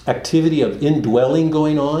activity of indwelling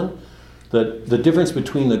going on. The difference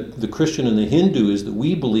between the Christian and the Hindu is that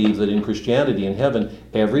we believe that in Christianity, in heaven,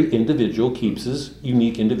 every individual keeps his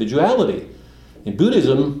unique individuality. In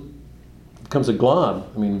Buddhism, it becomes a glob.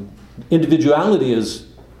 I mean, individuality is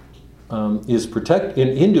protected.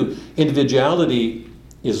 In Hindu, individuality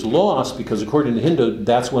is lost because according to Hindu,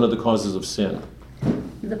 that's one of the causes of sin.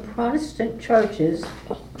 The Protestant churches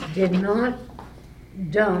did not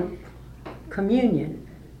dump communion.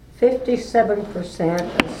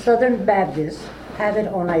 57% of Southern Baptists have it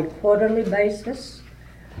on a quarterly basis.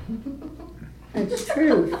 It's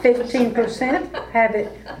true. 15% have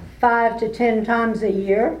it 5 to 10 times a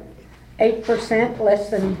year. 8%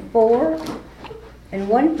 less than 4, and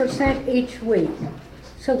 1% each week.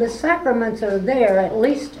 So the sacraments are there, at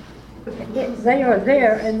least they are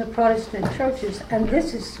there in the Protestant churches, and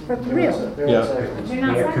this is for real. Yeah. They're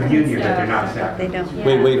not They have communion, but they're not They sacraments.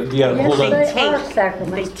 don't. Wait, yeah, Yes, hold on. they Take- are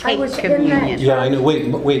sacraments. they I take was in communion. that Yeah, I know,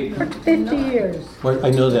 wait. for 50 years. Well, I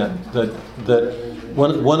know that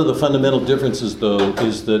one of the fundamental differences, though,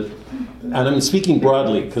 is that, and I'm speaking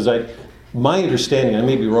broadly, because my understanding, I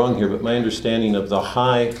may be wrong here, but my understanding of the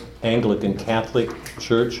high Anglican Catholic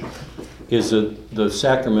Church is that the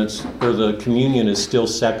sacraments, or the communion is still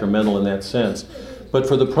sacramental in that sense. But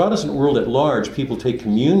for the Protestant world at large, people take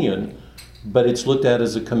communion but it's looked at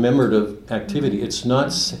as a commemorative activity. It's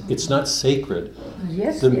not sacred.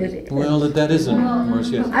 Yes, it is. Well, that isn't,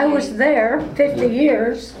 Marcia. I was there 50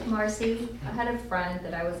 years. Marcy, I had a friend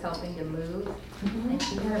that I was helping to move, and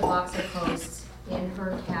she had a box of posts in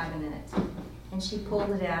her cabinet. And she pulled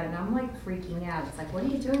it out, and I'm like freaking out. It's like, what are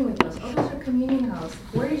you doing with those? Oh, those are communion hosts.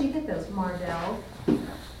 Where did you get those, Mardell?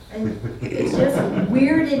 And it just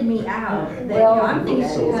weirded me out. That, I'm thinking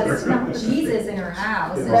she has Jesus in her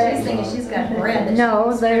house, and she's thinking she's got bread that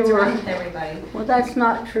No, she they were. with everybody. Well, that's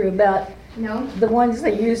not true about No? the ones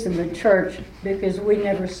they used in the church, because we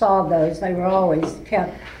never saw those. They were always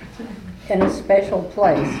kept in a special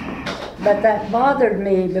place. But that bothered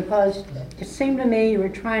me because it seemed to me you were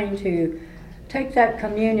trying to take that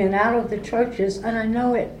communion out of the churches, and I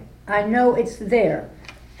know it's there.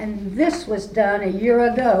 And this was done a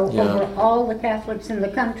year ago over all the Catholics in the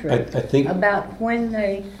country. I think about when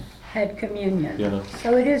they had communion. Yeah.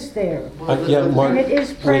 So it is there. Mark, And it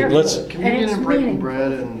is prayerful. let's- Communion it's and breaking meaning.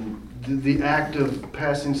 bread and the act of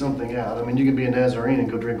passing something out. I mean, you can be a Nazarene and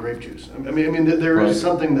go drink grape juice. I mean, there Right. is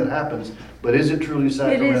something that happens, but is it truly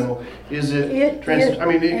sacramental? Is it It trans? is, I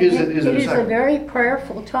mean, and is it it a is a sacrament? very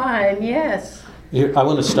prayerful time, yes. Here, I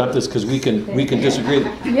want to stop this because we can disagree.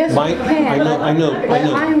 Yes, My- you can. I know. But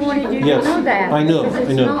I wanted you Yes, to know that. I know, Because I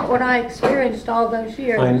it's know. not what I experienced all those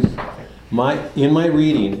years. In my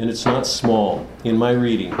reading, and it's not small, in my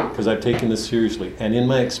reading, because I've taken this seriously, and in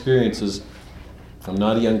my experiences, I'm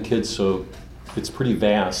not a young kid, so it's pretty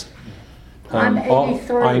vast. I'm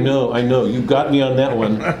 83. I know, you got me on that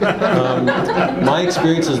one. My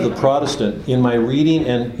experience as the Protestant, in my reading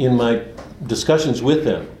and in my discussions with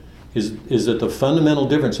them, is that the fundamental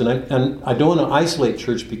difference, and I don't want to isolate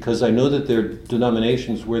church because I know that there are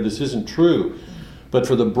denominations where this isn't true, but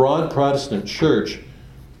for the broad Protestant church,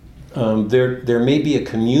 there may be a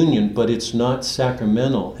communion, but it's not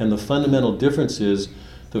sacramental. And the fundamental difference is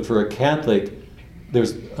that for a Catholic,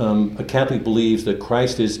 a Catholic believes that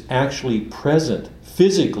Christ is actually present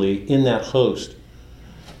physically in that host.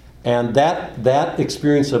 And that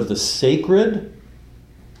experience of the sacred,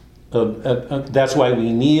 that's why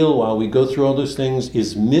we kneel, while we go through all those things,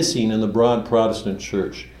 is missing in the broad Protestant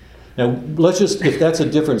church. Now, let's just, if that's a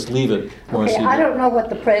difference, leave it, Marcy. Okay, I don't know what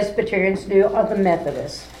the Presbyterians do or the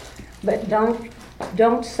Methodists, but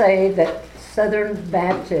don't say that Southern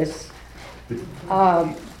Baptists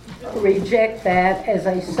reject that as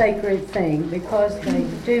a sacred thing, because they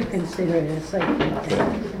do consider it a sacred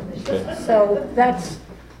thing. Okay. So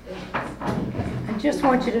I just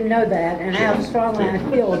want you to know that and how strongly I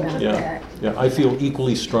feel about that. Yeah, I feel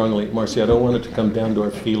equally strongly, Marcy. I don't want it to come down to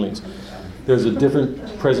our feelings. There's a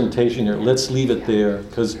different presentation here. Let's leave it there,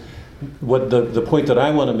 because what the point that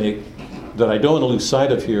I want to make, that I don't want to lose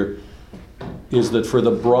sight of here, is that for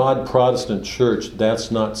the broad Protestant church,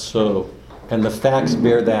 that's not so. And the facts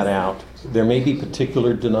bear that out. There may be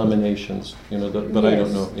particular denominations, but I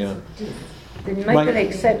don't know. Yeah. Then make an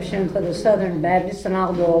exception for the Southern Baptists, and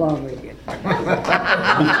I'll go along with you.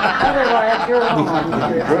 Otherwise, you're wrong.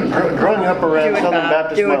 Growing up around Do it, Southern Bob.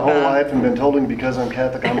 Baptist Do my it, whole Bob. life and been told because I'm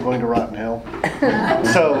Catholic I'm going to rot in hell.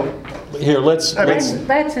 So Here, let's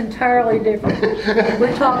That's entirely different.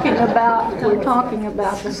 We're talking about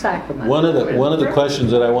the sacrament. one of the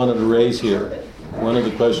questions that I wanted to raise here. One of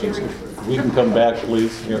the questions, if we can come back,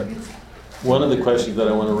 please. Here. One of the questions that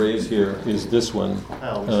I want to raise here is this one.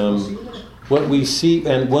 What we see,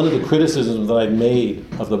 and one of the criticisms that I've made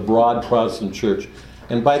of the broad Protestant church,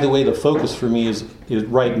 and by the way, the focus for me is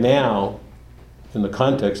right now, in the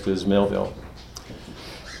context, is Melville.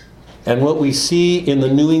 And what we see in the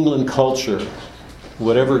New England culture,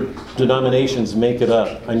 whatever denominations make it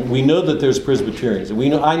up, and we know that there's Presbyterians,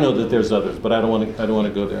 and I know that there's others, but I don't want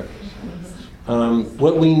to go there.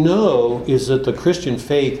 What we know is that the Christian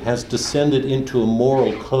faith has descended into a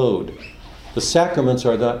moral code. The sacraments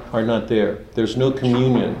are not there. There's no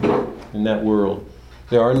communion in that world.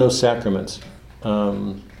 There are no sacraments.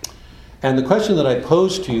 And the question that I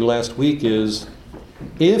posed to you last week is,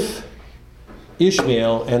 if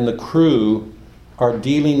Ishmael and the crew are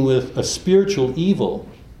dealing with a spiritual evil,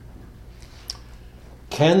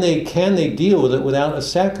 can they deal with it without a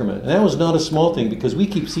sacrament? And that was not a small thing, because we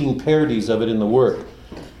keep seeing parodies of it in the work.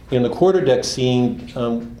 In the quarterdeck scene,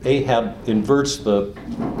 Ahab inverts the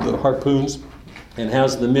harpoons and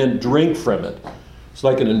has the men drink from it. It's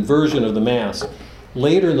like an inversion of the Mass.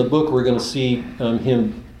 Later in the book, we're going to see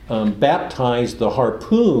him baptize the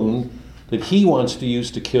harpoon that he wants to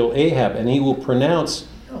use to kill Ahab, and he will pronounce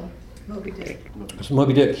Moby Dick.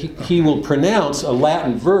 Moby Dick. He will pronounce a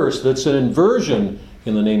Latin verse that's an inversion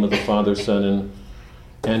in the name of the Father, Son,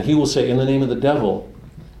 and he will say, in the name of the devil.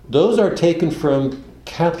 Those are taken from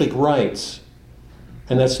Catholic rites,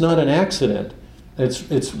 and that's not an accident.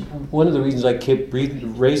 It's one of the reasons I keep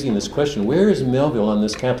raising this question. Where is Melville on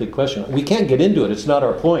this Catholic question? We can't get into it. It's not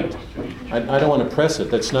our point. I don't want to press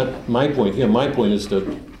it. That's not my point. My point is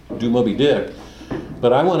to do Moby Dick.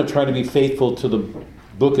 But I want to try to be faithful to the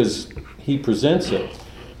book as he presents it.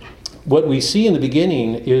 What we see in the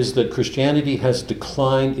beginning is that Christianity has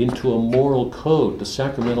declined into a moral code. The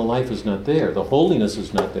sacramental life is not there. The holiness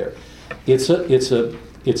is not there. It's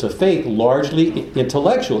a faith largely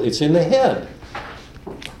intellectual. It's in the head.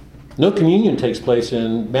 No communion takes place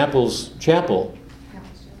in Mapple's Chapel.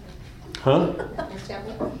 Huh?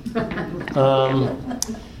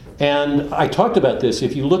 And I talked about this.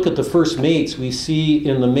 If you look at the first mates, we see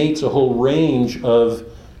in the mates a whole range of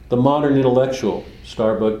the modern intellectual.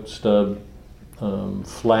 Starbuck, Stubb,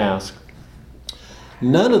 Flask.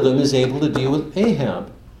 None of them is able to deal with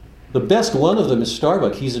Ahab. The best one of them is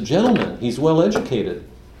Starbuck. He's a gentleman. He's well educated.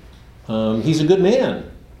 He's a good man.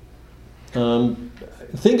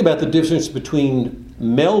 Think about the difference between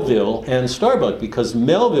Melville and Starbuck, because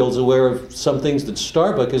Melville's aware of some things that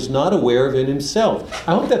Starbuck is not aware of in himself.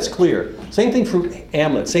 I hope that's clear. Same thing for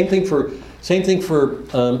Hamlet. Same thing for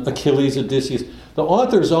Achilles, Odysseus. The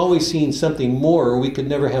author's always seen something more, or we could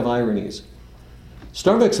never have ironies.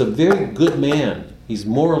 Starbuck's a very good man. He's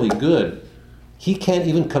morally good. He can't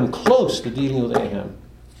even come close to dealing with Ahab.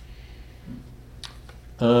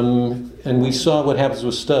 And we saw what happens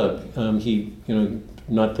with Stubb.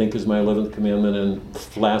 Not think is my 11th commandment, and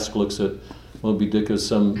Flask looks at Moby Dick as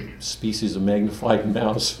some species of magnified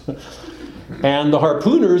mouse. And the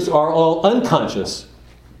harpooners are all unconscious.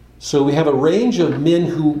 So we have a range of men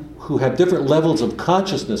who have different levels of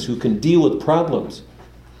consciousness, who can deal with problems.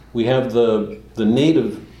 We have the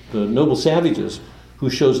noble savages, who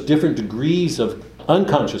shows different degrees of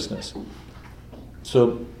unconsciousness.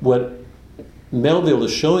 So what Melville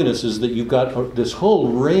is showing us is that you've got this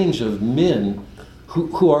whole range of men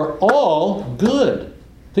who are all good.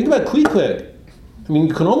 Think about Queequeg. I mean,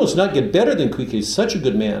 you can almost not get better than Queequeg. He's such a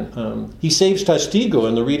good man. He saves Tashtigo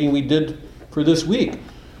in the reading we did for this week.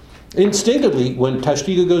 Instinctively, when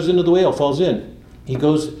Tashtigo goes into the whale, falls in, he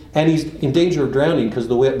goes, and he's in danger of drowning because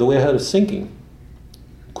the whale is sinking.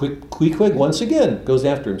 Queequeg, once again, goes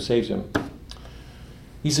after him, saves him.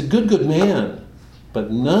 He's a good man, but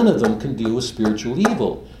none of them can deal with spiritual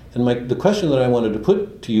evil. And the question that I wanted to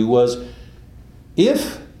put to you was,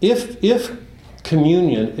 if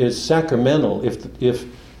communion is sacramental, if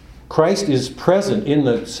Christ is present in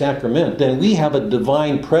the sacrament, then we have a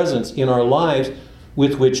divine presence in our lives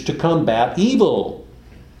with which to combat evil.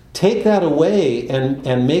 Take that away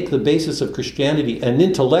and make the basis of Christianity an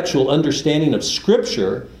intellectual understanding of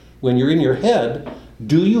Scripture when you're in your head.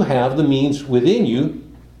 Do you have the means within you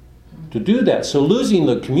to do that? So losing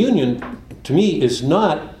the communion, to me, is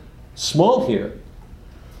not small here.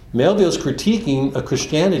 Melville's critiquing a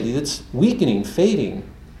Christianity that's weakening, fading.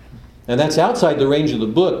 And that's outside the range of the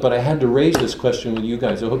book, but I had to raise this question with you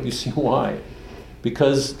guys. I hope you see why.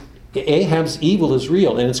 Because Ahab's evil is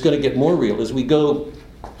real, and it's going to get more real as we go,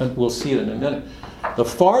 and we'll see it in a minute. The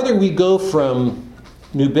farther we go from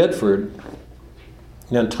New Bedford,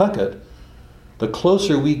 Nantucket, the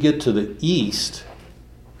closer we get to the east,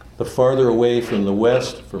 the farther away from the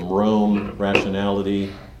west, from Rome,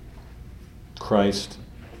 rationality, Christ.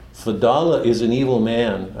 Fadallah is an evil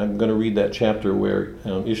man. I'm going to read that chapter where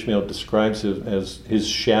Ishmael describes him as his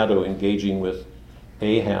shadow engaging with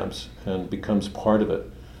Ahab's and becomes part of it.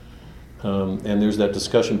 And there's that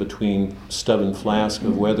discussion between Stubb and Flask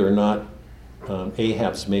of whether or not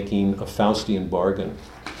Ahab's making a Faustian bargain.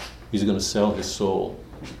 He's going to sell his soul.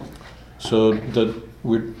 So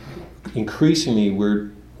we're increasingly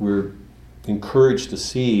encouraged to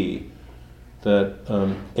see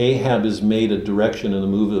that Ahab has made a direction in the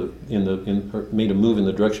move made a move in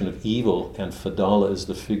the direction of evil, and Fadallah is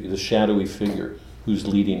the shadowy figure who's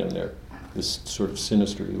leading him there, this sort of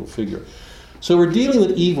sinister evil figure. So we're dealing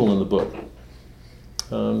with evil in the book.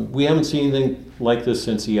 We haven't seen anything like this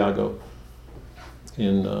since Iago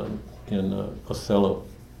in Othello.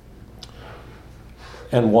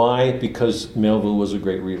 And why? Because Melville was a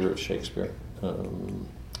great reader of Shakespeare.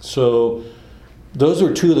 So those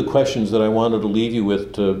are two of the questions that I wanted to leave you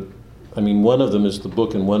with. One of them is the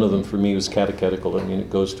book, and one of them for me was catechetical. It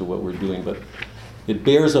goes to what we're doing, but it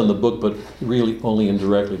bears on the book, but really only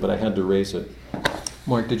indirectly, but I had to raise it.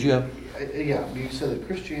 Mark, did you have? Yeah, you said that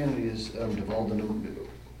Christianity is devolved into,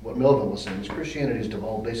 what Melville was saying is Christianity is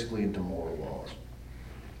devolved basically into moral laws.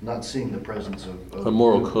 Not seeing the presence of A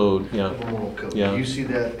moral code, yeah. Of a moral code. Yeah. Do you see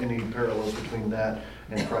that, any parallels between that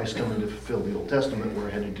and Christ coming to fulfill the Old Testament where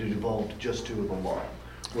it had to devolve just to the law?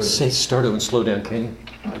 Start over and slow down, can you?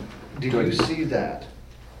 Did you see that,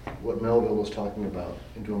 what Melville was talking about,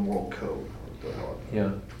 into a moral code?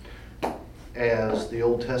 Yeah. As the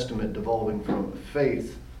Old Testament devolving from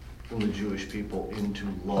faith from the Jewish people into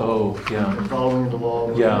law. Oh, yeah. And following the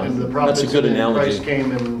law. Yeah. And the prophets. That's a good and then analogy. Christ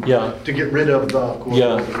came and Yeah. to get rid of the quote,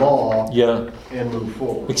 Yeah. law Yeah. and move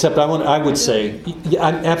forward. Except I would say, yeah,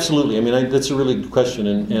 absolutely. I mean, that's a really good question,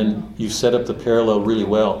 and you set up the parallel really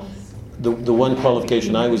well. The one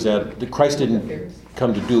qualification I was at, that Christ didn't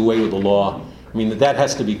come to do away with the law. I mean, that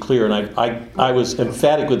has to be clear, and I was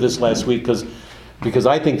emphatic with this last week because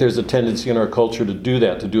I think there's a tendency in our culture to do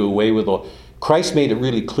that, to do away with the law. Christ made it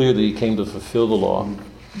really clear that he came to fulfill the law.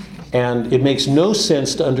 And it makes no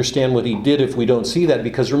sense to understand what he did if we don't see that,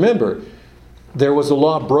 because remember, there was a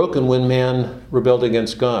law broken when man rebelled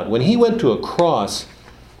against God. When he went to a cross,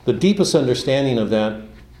 the deepest understanding of that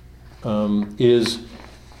is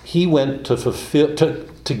he went to fulfill,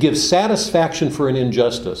 to give satisfaction for an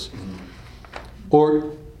injustice,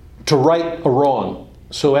 or to right a wrong.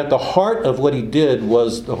 So at the heart of what he did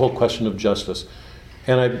was the whole question of justice.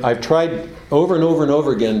 And I've tried over and over and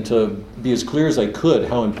over again to be as clear as I could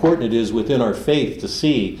how important it is within our faith to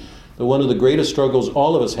see that one of the greatest struggles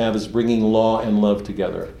all of us have is bringing law and love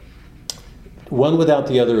together. One without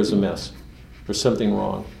the other is a mess. There's something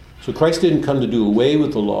wrong. So Christ didn't come to do away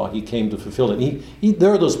with the law. He came to fulfill it.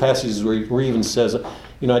 There are those passages where he even says, I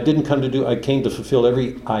came to fulfill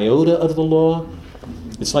every iota of the law.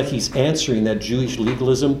 It's like he's answering that Jewish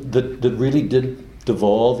legalism that really did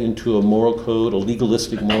devolve into a moral code, a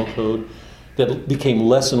legalistic moral code, that became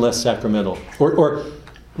less and less sacramental, or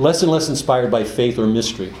less and less inspired by faith or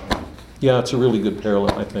mystery. Yeah, it's a really good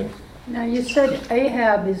parallel, I think. Now, you said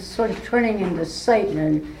Ahab is sort of turning into Satan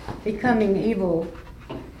and becoming evil.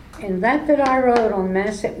 In that I wrote on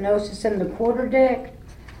mass hypnosis in the quarterdeck,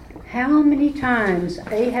 how many times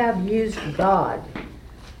Ahab used God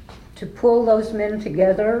to pull those men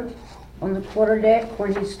together on the quarterdeck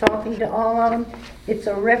when he's talking to all of them. It's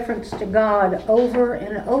a reference to God over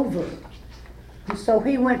and over. And so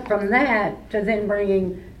he went from that to then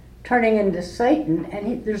turning into Satan,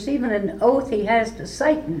 and there's even an oath he has to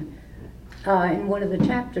Satan in one of the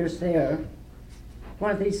chapters there,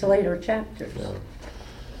 one of these later chapters. Yeah.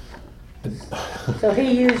 So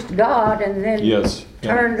he used God and then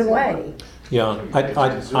turned away. Yeah,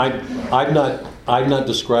 I've not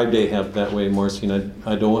described Ahab that way, Marcine.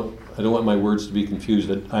 I don't want my words to be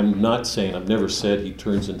confused. I'm not saying, I've never said he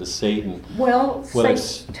turns into Satan. Well,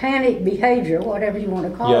 satanic behavior, whatever you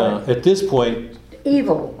want to call it. Yeah, at this point.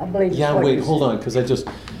 Evil, I believe. Yeah, wait, hold on, because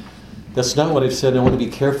that's not what I've said. I want to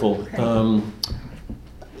be careful. Okay.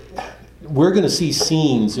 We're going to see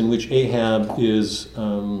scenes in which Ahab is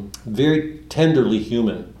very tenderly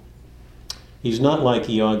human. He's not like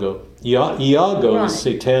Iago. Iago is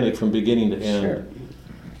satanic from beginning to end.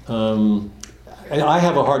 Sure. I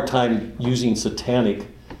have a hard time using satanic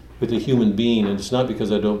with a human being, and it's not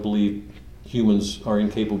because I don't believe humans are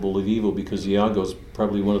incapable of evil, because Iago is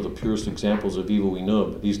probably one of the purest examples of evil we know,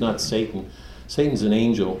 but he's not Satan. Satan's an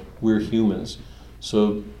angel. We're humans.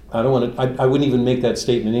 So I don't want to. I wouldn't even make that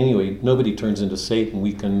statement anyway. Nobody turns into Satan.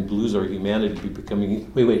 We can lose our humanity, becoming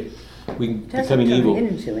becoming evil.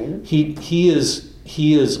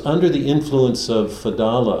 He is under the influence of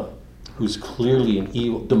Fadala, who's clearly an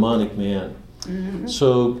evil, demonic man. Mm-hmm.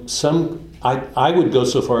 So I would go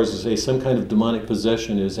so far as to say some kind of demonic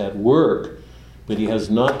possession is at work, but he has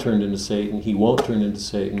not turned into Satan. He won't turn into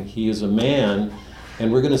Satan. He is a man,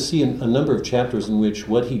 and we're going to see a number of chapters in which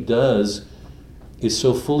what he does is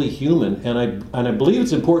so fully human. And I believe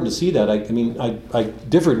it's important to see that. I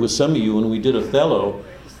differed with some of you when we did Othello,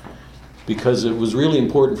 because it was really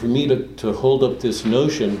important for me to hold up this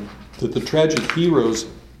notion that the tragic heroes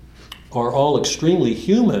are all extremely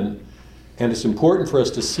human, and it's important for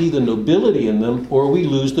us to see the nobility in them, or we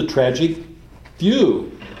lose the tragic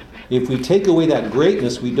view. If we take away that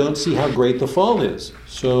greatness, we don't see how great the fall is.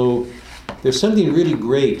 So there's something really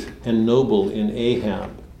great and noble in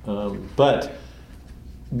Ahab, but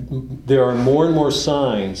there are more and more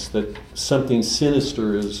signs that something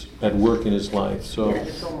sinister is at work in his life. So,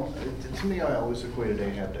 to me, I always equated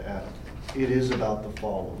Ahab to Adam. It is about the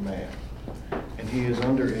fall of man. And he is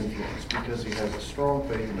under influence because he has a strong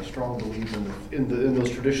faith and a strong belief in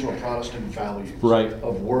those traditional Protestant values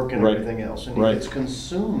of work and everything else. And he gets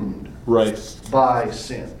consumed by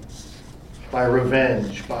sin, by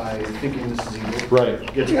revenge, by thinking this is evil.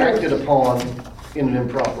 Gets acted upon in an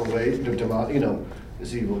improper way,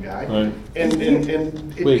 this evil guy. And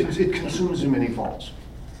it consumes him and he falls.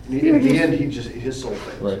 And in the end, his soul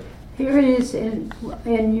fails. Here it is in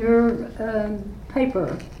your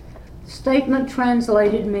paper. statement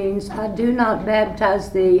translated means, I do not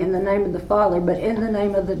baptize thee in the name of the Father, but in the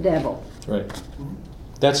name of the devil. Right.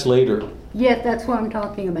 That's later. Yes, that's what I'm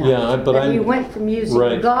talking about. Yeah, but that he I'm- went from using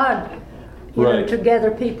Right. God, you know, Right. to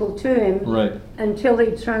gather people to him, Right. until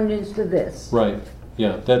he turned into this, Right.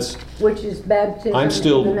 Yeah, that's, which is baptism. I'm in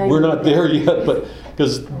still, the name we're of not the there devil. yet, but,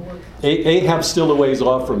 because Ahab's still a ways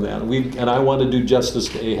off from that. And I want to do justice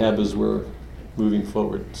to Ahab as we're moving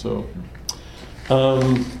forward, so.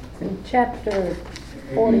 In chapter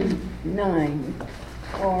 49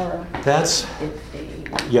 or That's, 50.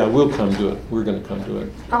 yeah, we'll come to it. We're going to come to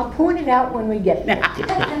it. I'll point it out when we get there.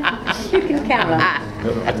 You can count on it.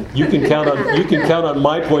 You can count on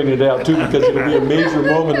my pointing it out too, because it'll be a major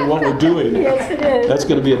moment in what we're doing. Yes, it is. That's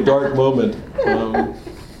going to be a dark moment.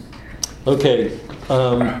 Okay,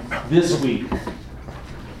 this week,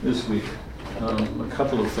 a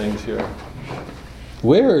couple of things here.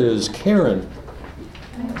 Where is Karen?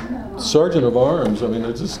 Sergeant of Arms. I mean,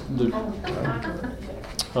 it's just. It's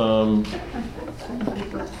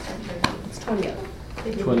 20th.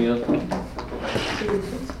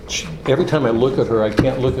 Every time I look at her, I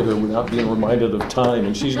can't look at her without being reminded of time,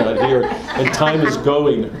 and she's not here, and time is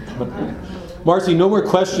going. Marcy, no more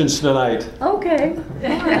questions tonight. Okay.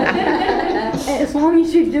 As long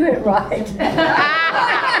as you do it right.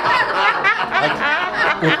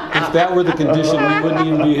 If that were the condition, we wouldn't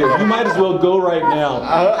even be here. You might as well go right now.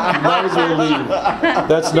 You might as well leave.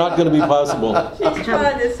 That's not going to be possible. She's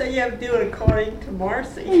trying to say you have to do it according to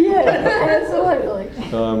Marcy. Yes, absolutely.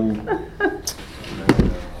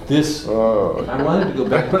 I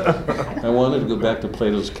wanted to go back to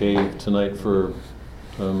Plato's Cave tonight for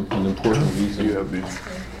an important reason. You have these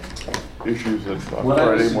issues on What I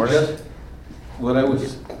Friday was morning? What I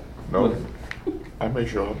was No, I may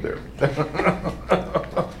show up there.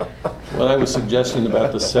 What I was suggesting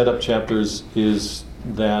about the setup chapters is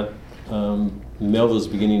that Melville's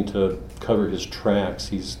beginning to cover his tracks.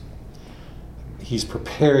 He's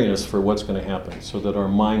preparing us for what's going to happen so that our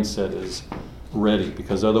mindset is ready,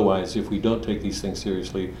 because otherwise, if we don't take these things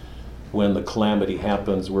seriously, when the calamity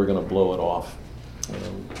happens, we're going to blow it off.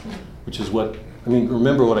 Which is what, I mean,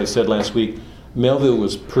 remember what I said last week. Melville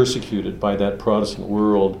was persecuted by that Protestant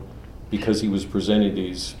world because he was presenting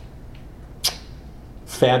these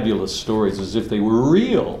fabulous stories as if they were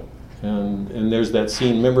real. And there's that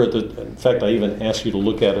scene, remember in fact I even asked you to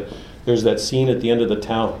look at it, there's that scene at the end of the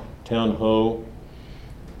town ho.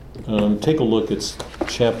 Take a look, it's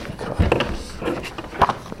chapter,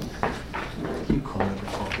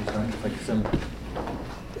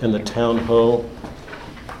 and the town ho.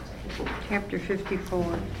 Chapter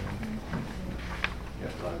 54.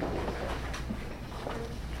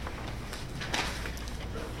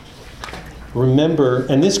 Remember,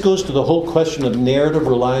 and this goes to the whole question of narrative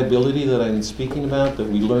reliability that I'm speaking about, that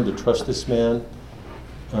we learn to trust this man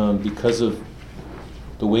because of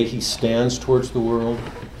the way he stands towards the world.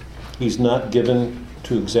 He's not given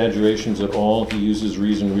to exaggerations at all. He uses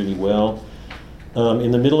reason really well.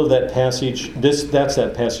 In the middle of that passage, that's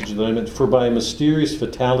that passage that I meant, for by a mysterious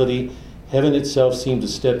fatality, heaven itself seemed to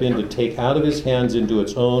step in to take out of his hands into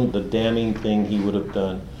its own the damning thing he would have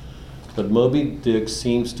done. But Moby Dick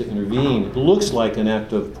seems to intervene. It looks like an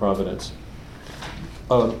act of providence.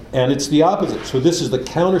 And it's the opposite. So this is the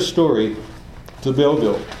counter story to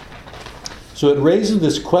Melville. So it raises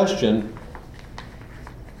this question,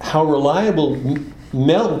 how reliable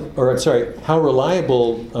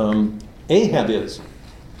Ahab is,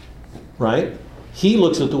 right? He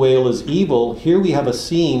looks at the whale as evil. Here we have a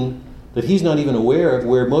scene that he's not even aware of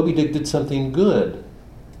where Moby Dick did something good.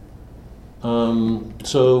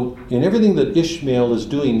 So in everything that Ishmael is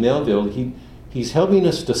doing, Melville, he's helping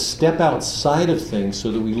us to step outside of things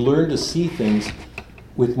so that we learn to see things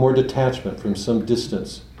with more detachment from some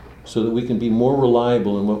distance, so that we can be more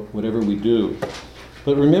reliable in whatever we do.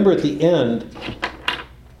 But remember at the end,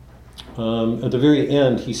 at the very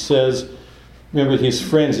end, he says, remember his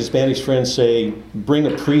friends, his Spanish friends say, bring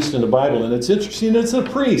a priest in the Bible. And it's interesting, it's a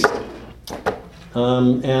priest.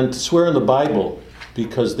 And to swear in the Bible,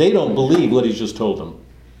 because they don't believe what he's just told them.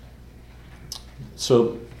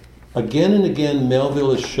 So again and again,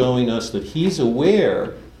 Melville is showing us that he's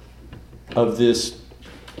aware of this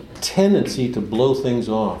tendency to blow things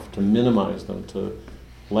off, to minimize them, to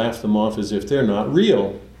laugh them off as if they're not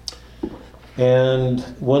real. And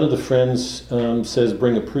one of the friends says,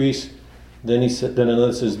 bring a priest. Then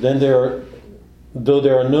another says, though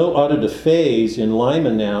there are no auto de fe's in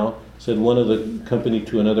Lima now, said one of the company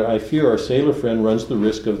to another, I fear our sailor friend runs the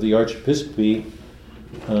risk of the archiepiscopacy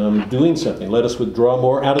doing something. Let us withdraw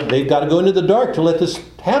more out of, they've got to go into the dark to let this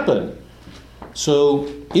happen. So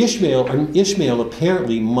Ishmael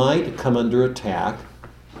apparently might come under attack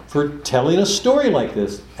for telling a story like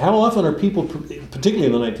this. How often are people, particularly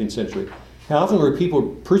in the 19th century, how often were people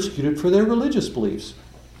persecuted for their religious beliefs?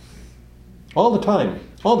 All the time.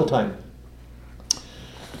 All the time.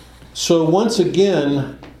 So once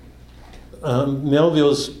again,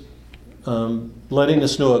 Melville's letting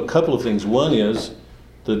us know a couple of things. One is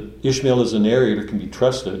that Ishmael as a narrator can be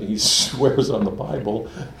trusted. He swears on the Bible.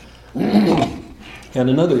 And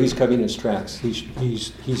another, he's covering his tracks.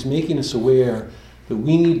 He's making us aware that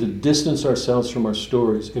we need to distance ourselves from our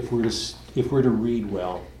stories if we're to read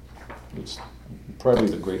well. It's probably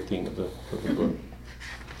the great theme of the book.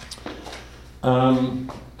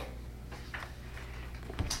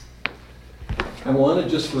 I wanted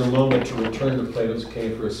just for a moment to return to Plato's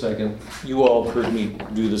Cave for a second. You all heard me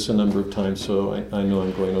do this a number of times, so I know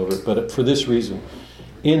I'm going over it. But for this reason,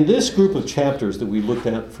 in this group of chapters that we looked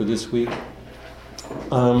at for this week,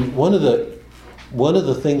 one of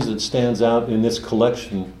the things that stands out in this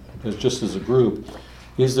collection, just as a group,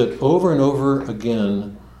 is that over and over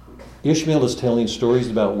again, Ishmael is telling stories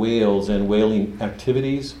about whales and whaling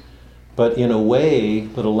activities, but in a way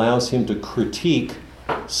that allows him to critique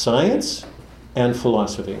science and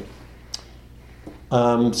philosophy.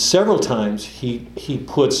 Several times he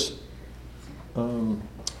puts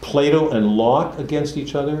Plato and Locke against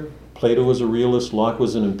each other. Plato was a realist, Locke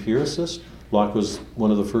was an empiricist. Locke was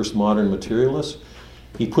one of the first modern materialists.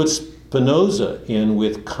 He puts Spinoza in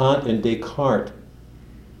with Kant and Descartes.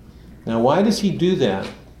 Now, why does he do that?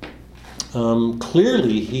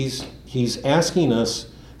 Clearly, he's asking us,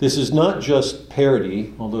 this is not just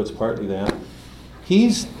parody, although it's partly that.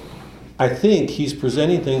 I think he's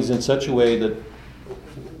presenting things in such a way that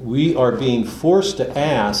we are being forced to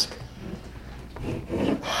ask,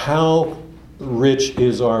 how rich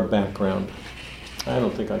is our background? I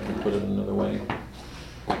don't think I can put it another way.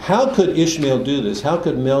 How could Ishmael do this? How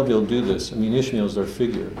could Melville do this? I mean, Ishmael's our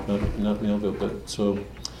figure, not Melville, but so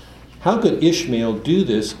how could Ishmael do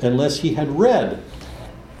this unless he had read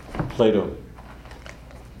Plato,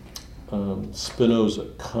 Spinoza,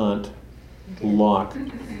 Kant, Locke?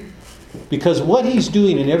 Because what he's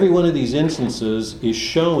doing in every one of these instances is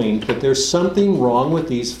showing that there's something wrong with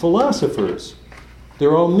these philosophers.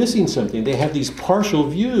 They're all missing something. They have these partial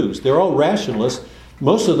views. They're all rationalists.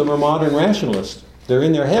 Most of them are modern rationalists. They're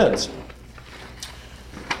in their heads.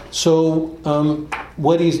 So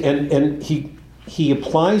he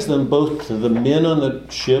applies them both to the men on the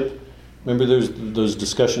ship. Remember, there's those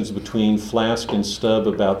discussions between Flask and Stubb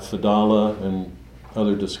about Fedallah and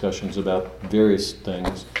other discussions about various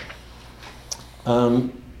things.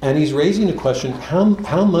 And he's raising a question,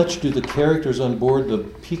 how much do the characters on board the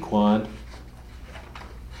Pequod,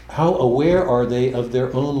 how aware are they of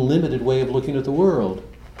their own limited way of looking at the world?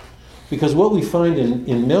 Because what we find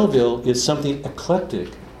in Melville is something eclectic.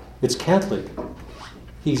 It's Catholic.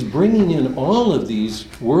 He's bringing in all of these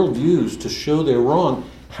worldviews to show they're wrong.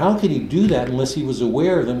 How could he do that unless he was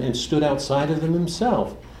aware of them and stood outside of them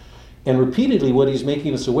himself? And repeatedly what he's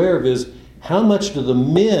making us aware of is, how much do the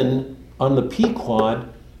men on the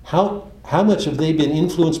Pequod, how much have they been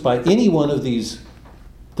influenced by any one of these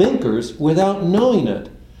thinkers without knowing it?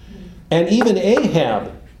 And even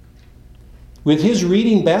Ahab, with his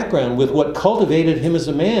reading background, with what cultivated him as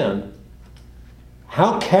a man,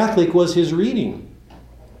 how Catholic was his reading?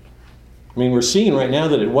 I mean, we're seeing right now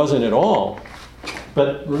that it wasn't at all.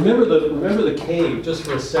 But remember the cave just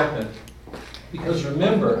for a second. Because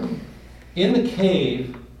remember, in the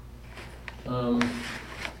cave,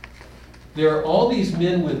 there are all these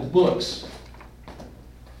men with books.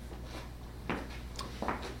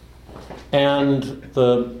 And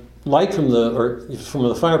the light from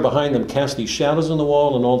the fire behind them casts these shadows on the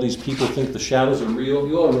wall, and all these people think the shadows are real.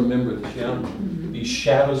 You all remember these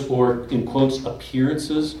shadows, or in quotes,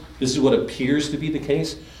 appearances. This is what appears to be the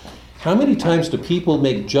case. How many times do people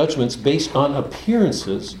make judgments based on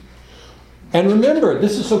appearances? And remember,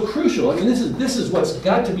 this is so crucial. I mean, this is what's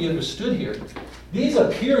got to be understood here. These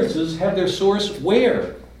appearances have their source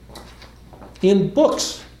where? In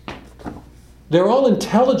books. They're all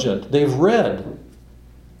intelligent. They've read.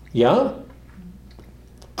 Yeah?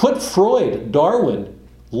 Put Freud, Darwin,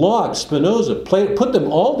 Locke, Spinoza, Plato, put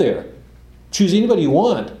them all there. Choose anybody you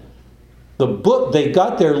want. The book, they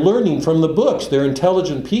got their learning from the books. They're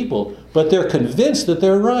intelligent people, but they're convinced that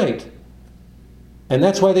they're right. And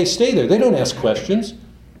that's why they stay there. They don't ask questions.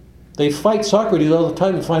 They fight Socrates all the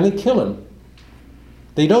time and finally kill him.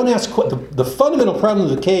 They don't ask. The fundamental problem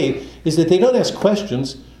of the cave is that they don't ask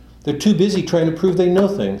questions. They're too busy trying to prove they know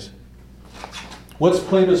things. What's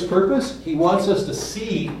Plato's purpose? He wants us to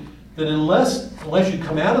see that unless you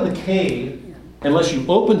come out of the cave unless you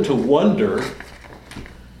open to wonder,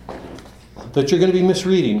 that you're going to be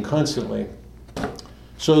misreading constantly.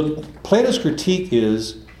 So Plato's critique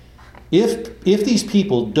is, if these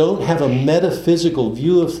people don't have a metaphysical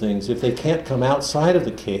view of things, if they can't come outside of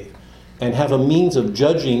the cave and have a means of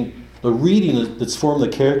judging the reading that's formed the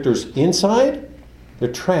characters inside,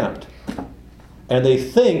 they're trapped. And they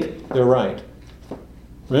think they're right.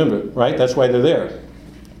 Remember, right? That's why they're there.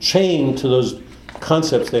 Chained to those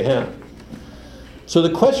concepts they have. So the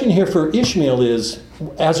question here for Ishmael is,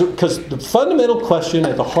 because the fundamental question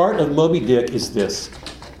at the heart of Moby Dick is this.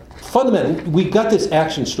 We've got this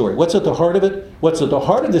action story. What's at the heart of it? What's at the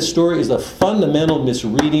heart of this story is a fundamental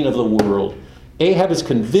misreading of the world. Ahab is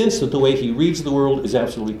convinced that the way he reads the world is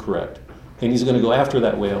absolutely correct. And he's going to go after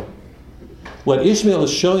that whale. What Ishmael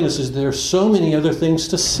is showing us is there are so many other things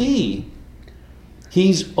to see.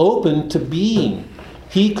 He's open to being.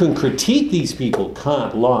 He can critique these people,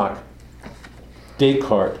 Kant, Locke,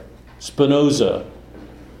 Descartes, Spinoza,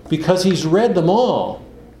 because he's read them all.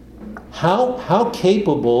 How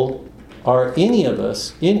capable are any of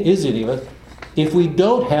us, is any of us, if we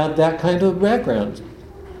don't have that kind of background?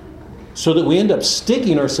 So that we end up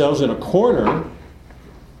sticking ourselves in a corner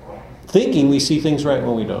thinking we see things right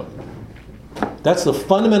when we don't. That's the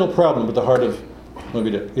fundamental problem at the heart of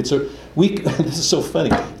Moby Dick. This is so funny.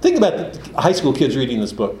 Think about the high school kids reading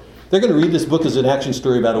this book. They're going to read this book as an action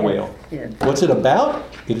story about a whale. Yeah. What's it about?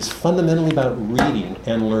 It is fundamentally about reading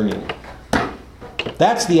and learning.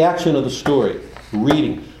 That's the action of the story,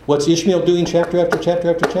 reading. What's Ishmael doing chapter after chapter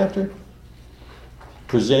after chapter?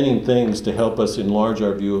 Presenting things to help us enlarge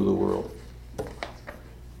our view of the world.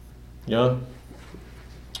 Yeah?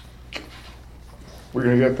 We're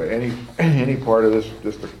going to get to any part of this,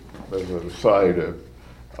 just as an aside,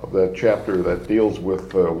 of that chapter that deals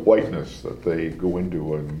with whiteness that they go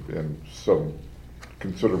into in some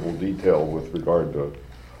considerable detail with regard to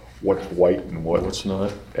what's white and what's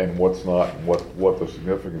not, and what the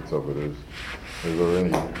significance of it is. Is there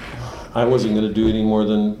any? I wasn't going to do any more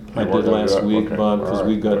than I did last week, okay. Bob, because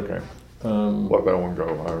we've got. Okay. Let that one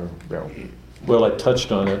go. Well, I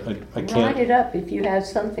touched on it. I can't. Write it up if you have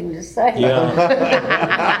something to say.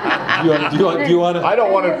 Yeah. do you want to? I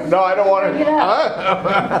don't want to. No, I don't want Bring it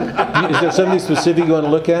up. Is there something specific you want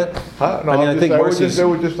to look at? Huh? No, I mean, I think Marcy's. it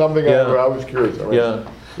was just something Yeah. I was curious. Yeah.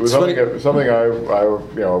 It was something I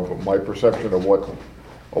my perception of what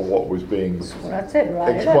was being That's it,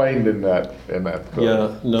 write it up. explained in that.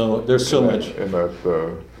 Yeah. No, there's so much. In that.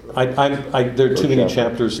 There are too many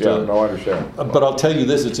chapters to. Yeah, no, I understand. But I'll tell you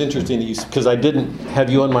this, it's interesting because I didn't have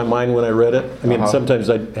you on my mind when I read it. I mean, sometimes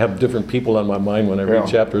I have different people on my mind when I read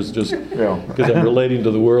chapters just because I'm relating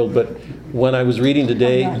to the world. But when I was reading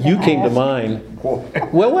today, you came to mind.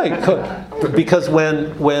 Well, wait, because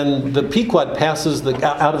when the Pequod passes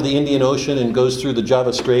out of the Indian Ocean and goes through the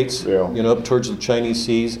Java Straits, up towards the Chinese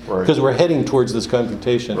seas, because we're heading towards this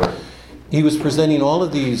confrontation. Right. He was presenting all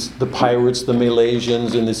of the pirates, the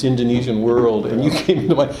Malaysians, and this Indonesian world, and you came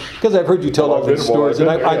to mind, because I've heard you tell all these stories, and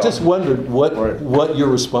I just wondered what your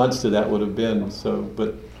response to that would have been. So,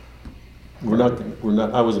 but we're not.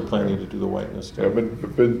 I wasn't planning to do the whiteness. Yeah, been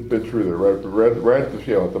through there. Right at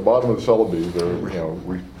the bottom of the Celebes, there,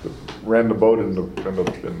 we ran the boat in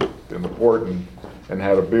the port and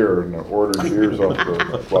had a beer and ordered beers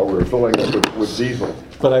while we were filling it with diesel.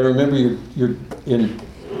 But I remember you're in.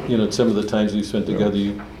 Some of the times we spent together,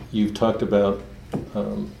 you've talked about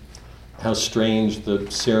how strange the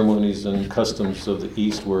ceremonies and customs of the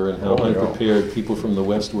East were, and how unprepared people from the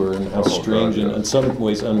West were, and how strange and in some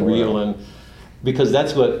ways unreal. And because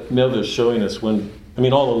that's what Melville's showing us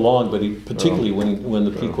all along, but particularly when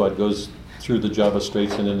the Pequod goes through the Java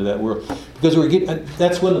Straits and into that world. Because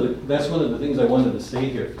that's one of the things I wanted to say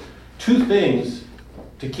here. Two things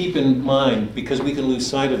to keep in mind, because we can lose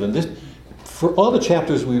sight of them. For all the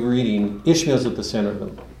chapters we're reading, Ishmael's at the center of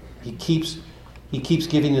them. He keeps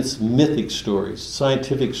giving us mythic stories,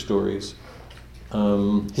 scientific stories,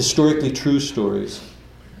 historically true stories.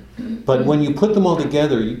 But when you put them all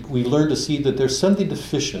together, we learn to see that there's something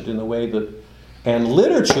deficient in the way that, and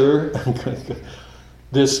literature,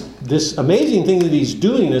 this amazing thing that he's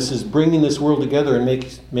doing is bringing this world together and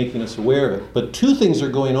making us aware of it. But two things are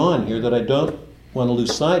going on here that I don't want to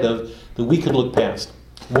lose sight of that we could look past.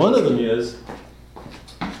 One of them is,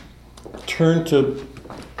 turn to,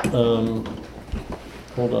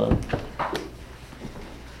 hold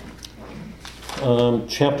on,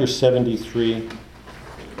 chapter 73.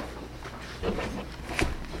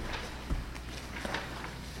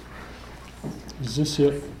 Is this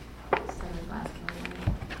it?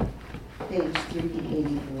 Page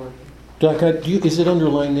 384. Doc, is it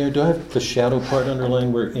underlined there? Do I have the shadow part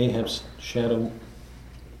underlined where Ahab's shadow?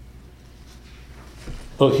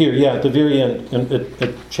 Oh, here, yeah, at the very end,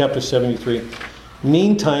 at chapter 73.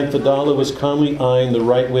 Meantime, Fadala was calmly eyeing the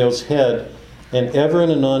right whale's head, and ever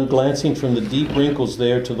and anon glancing from the deep wrinkles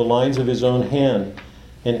there to the lines of his own hand.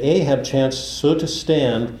 And Ahab chanced so to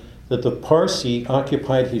stand that the Parsi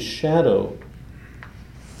occupied his shadow.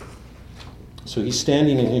 So he's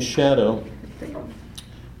standing in his shadow.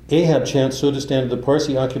 Ahab chanced so to stand that the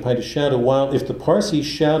Parsi occupied his shadow, while if the Parsi's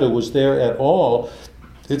shadow was there at all,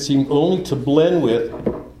 it seemed only to blend with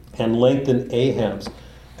and lengthen Ahab's.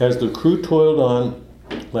 As the crew toiled on,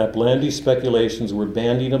 Laplandi's speculations were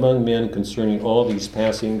bandied among men concerning all these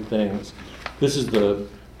passing things. This is the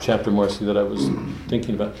chapter, Marcy, that I was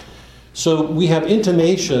thinking about. So we have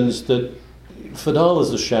intimations that Fadal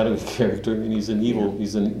is a shadowy character. I mean, he's an evil.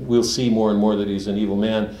 We'll see more and more that he's an evil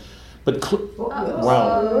man. But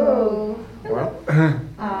wow.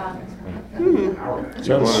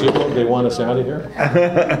 They want us out of here?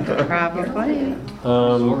 Probably.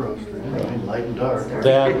 Light and dark.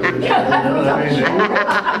 That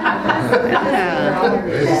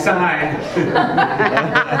There's a sign.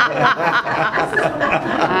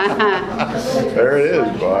 There it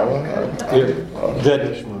is, Bob.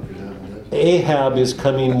 that Ahab is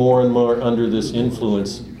coming more and more under this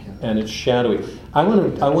influence, and it's shadowy. I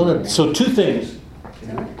want to. So two things.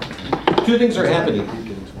 Two things are happening.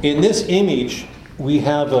 In this image, we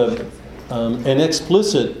have an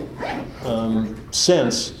explicit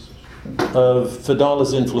sense of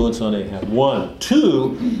Fadala's influence on Ahab. One.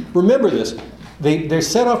 Two, remember this. They're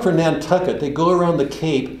set off for Nantucket. They go around the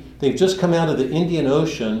Cape. They've just come out of the Indian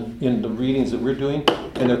Ocean in the readings that we're doing,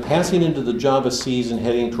 and they're passing into the Java Seas and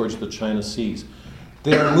heading towards the China Seas.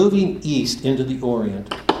 They are moving east into the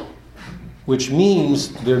Orient, which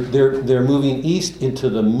means they're moving east into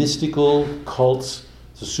the mystical cults,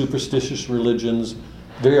 the superstitious religions,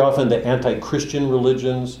 very often the anti-Christian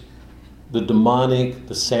religions, the demonic,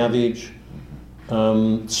 the savage.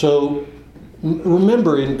 So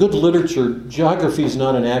remember, in good literature, geography is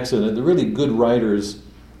not an accident. The really good writers,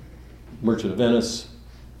 Merchant of Venice,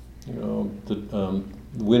 the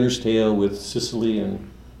Winter's Tale with Sicily and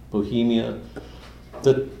Bohemia,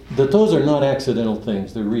 that those are not accidental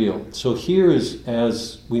things, they're real. So here is,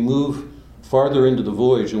 as we move farther into the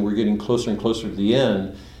voyage and we're getting closer and closer to the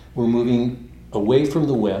end, we're moving away from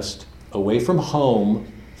the West, away from home,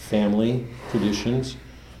 family, traditions,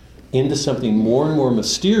 into something more and more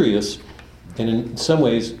mysterious and in some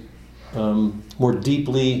ways more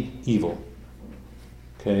deeply evil.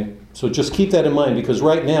 Okay? So just keep that in mind, because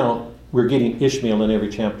right now we're getting Ishmael in every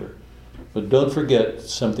chapter. But don't forget,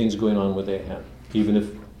 something's going on with Ahab, even if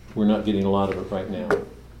we're not getting a lot of it right now.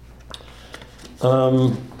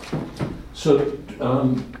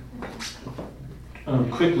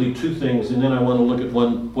 Quickly, two things, and then I want to look at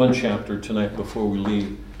one chapter tonight before we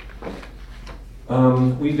leave.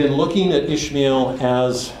 We've been looking at Ishmael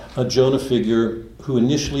as a Jonah figure who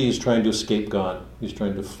initially is trying to escape God. He's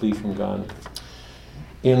trying to flee from God.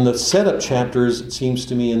 In the setup chapters, it seems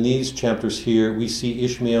to me, in these chapters here, we see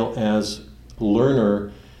Ishmael as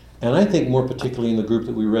learner, and I think more particularly in the group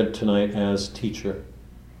that we read tonight as teacher.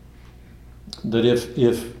 That if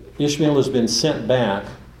Ishmael has been sent back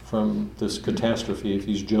from this catastrophe, if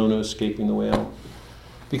he's Jonah escaping the whale,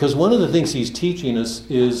 because one of the things he's teaching us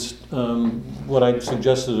is what I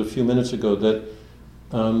suggested a few minutes ago, that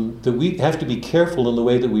we have to be careful in the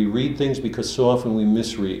way that we read things, because so often we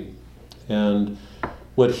misread. And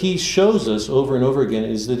what he shows us over and over again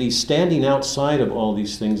is that he's standing outside of all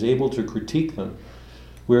these things, able to critique them.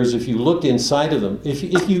 Whereas if you looked inside of them, if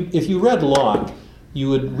you read Locke, you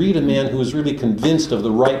would read a man who was really convinced of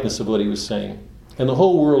the rightness of what he was saying. And the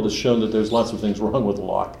whole world has shown that there's lots of things wrong with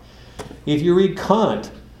Locke. If you read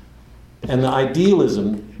Kant and the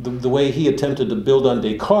idealism, the way he attempted to build on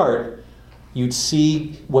Descartes, you'd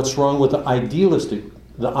see what's wrong with the idealist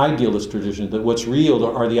tradition, that what's real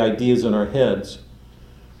are the ideas in our heads.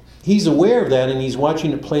 He's aware of that, and he's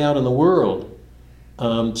watching it play out in the world.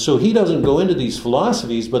 So he doesn't go into these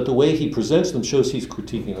philosophies, but the way he presents them shows he's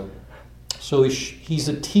critiquing them. So he's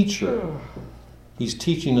a teacher. He's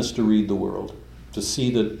teaching us to read the world, to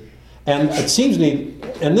see that. And it seems to me,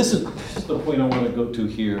 and this is the point I want to go to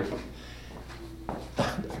here.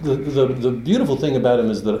 The beautiful thing about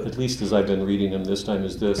him is that, at least as I've been reading him this time,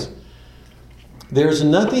 is this. There's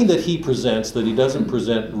nothing that he presents that he doesn't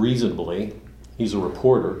present reasonably. He's a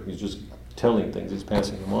reporter. He's just telling things. He's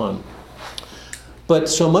passing them on. But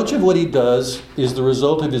so much of what he does is the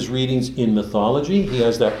result of his readings in mythology. He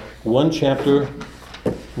has that one chapter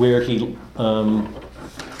where he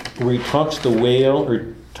talks the whale,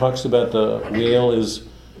 or talks about the whale as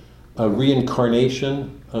a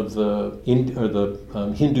reincarnation of the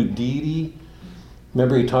Hindu deity.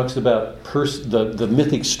 Remember, he talks about the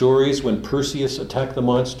mythic stories when Perseus attacked the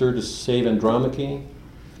monster to save Andromache.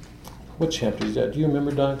 What chapter is that? Do you remember,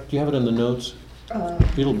 Doc? Do you have it in the notes?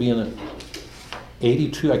 It'll be in the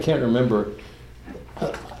 82. I can't remember.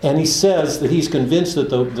 And he says that he's convinced that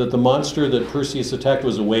the monster that Perseus attacked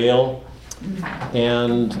was a whale.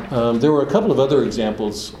 And there were a couple of other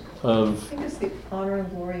examples of... I think it's the Honor and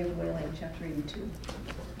Glory of Whaling, chapter 82.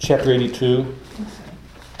 Chapter 82.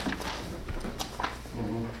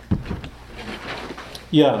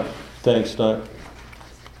 Yeah, thanks, Doc.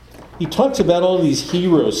 He talks about all these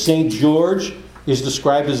heroes. St. George is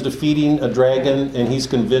described as defeating a dragon, and he's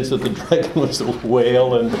convinced that the dragon was a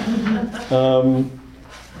whale. And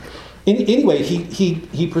anyway,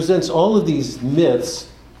 he presents all of these myths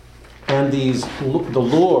and the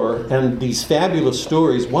lore and these fabulous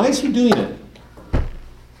stories. Why is he doing it?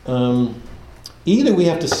 Either we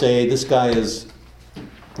have to say this guy has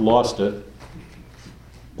lost it,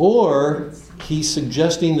 or he's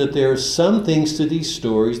suggesting that there are some things to these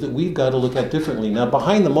stories that we've got to look at differently. Now,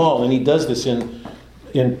 behind them all, and he does this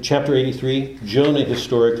in chapter 83, Jonah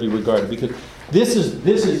historically regarded, because this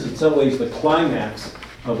is in some ways the climax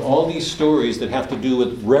of all these stories that have to do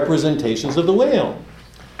with representations of the whale.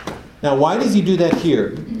 Now, why does he do that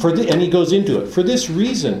here? And he goes into it. For this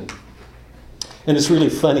reason, and it's really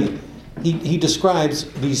funny, he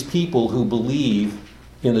describes these people who believe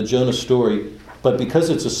in the Jonah story, but because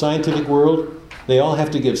it's a scientific world, they all have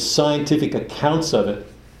to give scientific accounts of it.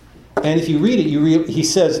 And if you read it, he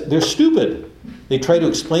says they're stupid. They try to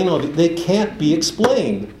explain all of it. They can't be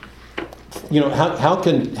explained. You know, how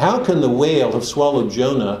can the whale have swallowed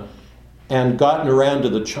Jonah and gotten around to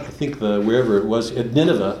wherever it was, at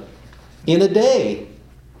Nineveh, in a day?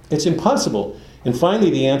 It's impossible. And finally,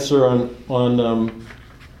 the answer on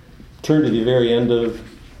turn to the very end of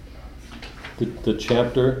the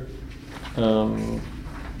chapter.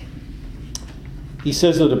 He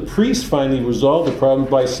says that a priest finally resolved the problem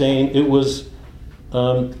by saying it was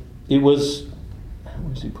how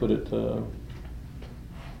does he put it?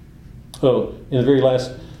 In the very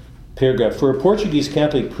last paragraph. For a Portuguese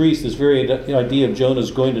Catholic priest, this very idea of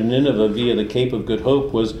Jonah's going to Nineveh via the Cape of Good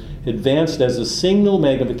Hope was advanced as a signal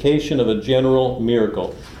magnification of a general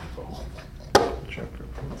miracle.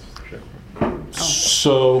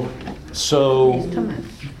 So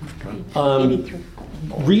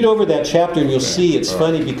read over that chapter and you'll see it's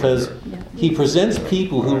funny because he presents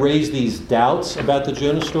people who raise these doubts about the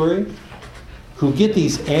Jonah story, who get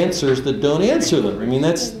these answers that don't answer them. I mean,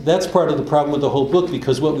 that's part of the problem with the whole book,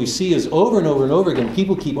 because what we see is over and over and over again,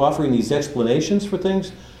 people keep offering these explanations for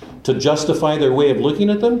things to justify their way of looking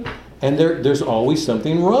at them, and there's always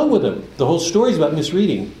something wrong with them. The whole story is about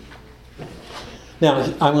misreading. Now,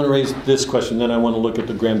 I want to raise this question, then I want to look at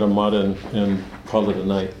the Grand Armada and call it a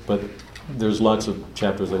night. But there's lots of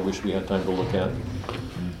chapters I wish we had time to look at.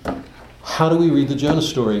 How do we read the Jonah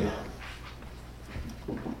story?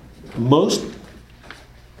 Most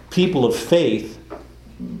people of faith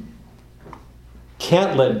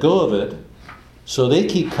can't let go of it, so they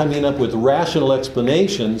keep coming up with rational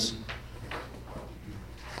explanations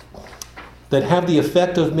that have the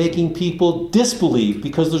effect of making people disbelieve,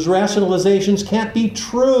 because those rationalizations can't be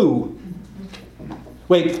true.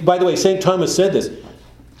 Wait, by the way, St. Thomas said this.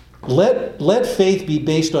 Let faith be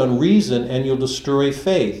based on reason and you'll destroy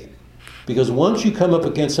faith. Because once you come up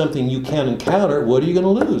against something you can't encounter, what are you going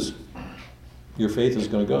to lose? Your faith is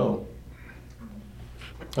going to go.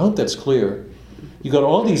 I hope that's clear. You've got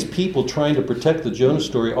all these people trying to protect the Jonah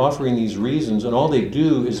story, offering these reasons, and all they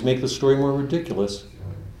do is make the story more ridiculous.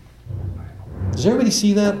 Does everybody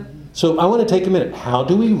see that? So I want to take a minute. How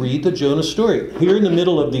do we read the Jonah story? Here in the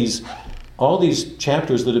middle of all these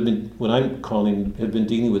chapters that have been, what I'm calling, have been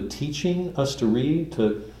dealing with teaching us to read,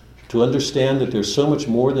 to understand that there's so much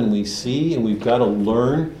more than we see, and we've got to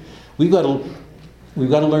learn. We've got to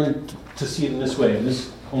learn to see it in this way. And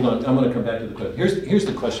hold on, I'm going to come back to the question. Here's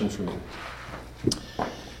the question for me.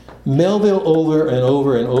 Melville, over and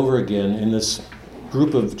over and over again in this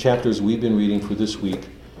group of chapters we've been reading for this week,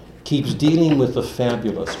 keeps dealing with the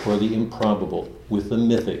fabulous or the improbable, with the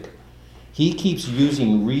mythic. He keeps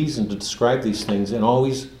using reason to describe these things and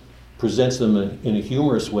always presents them in a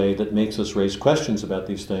humorous way that makes us raise questions about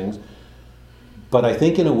these things, but I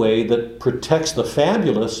think in a way that protects the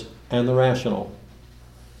fabulous and the rational.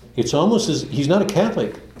 It's almost as, he's not a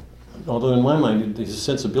Catholic, although in my mind his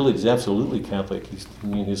sensibility is absolutely Catholic.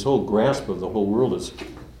 His whole grasp of the whole world is,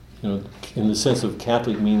 in the sense of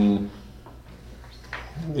Catholic meaning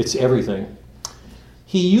it's everything.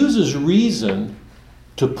 He uses reason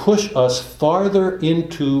to push us farther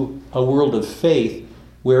into a world of faith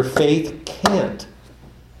where faith can't.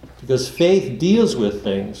 Because faith deals with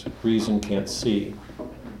things reason can't see.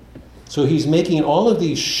 So he's making all of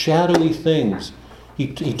these shadowy things.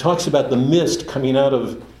 He talks about the mist coming out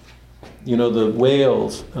of, the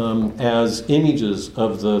whales as images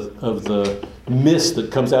of the mist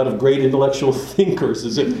that comes out of great intellectual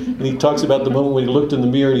thinkers. And he talks about the moment when he looked in the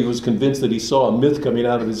mirror and he was convinced that he saw a myth coming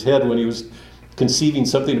out of his head when he was conceiving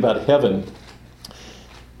something about heaven.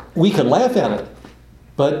 We can laugh at it,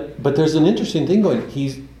 but there's an interesting thing going.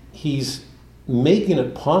 He's making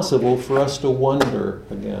it possible for us to wonder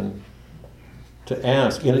again, to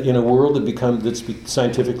ask in a world that's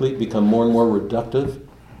scientifically become more and more reductive,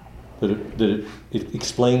 that it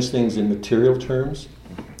explains things in material terms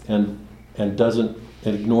and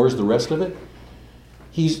ignores the rest of it.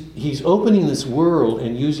 He's opening this world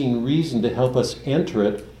and using reason to help us enter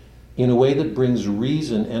it in a way that brings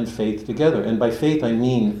reason and faith together. And by faith I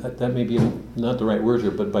mean, that may be not the right word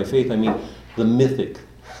here, but by faith I mean the mythic,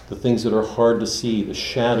 the things that are hard to see, the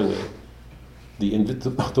shadowy,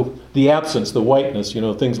 the absence, the whiteness,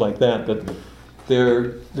 things like that. But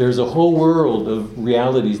there's a whole world of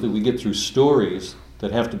realities that we get through stories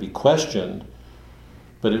that have to be questioned,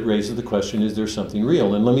 but it raises the question, is there something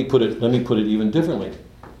real? And let me put it even differently.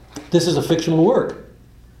 This is a fictional work.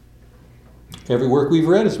 Every work we've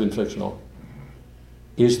read has been fictional.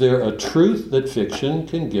 Is there a truth that fiction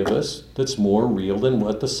can give us that's more real than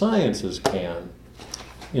what the sciences can?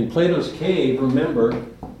 In Plato's cave, remember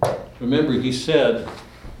he said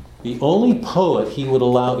the only poet he would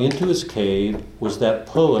allow into his cave was that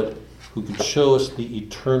poet who could show us the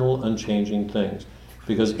eternal, unchanging things.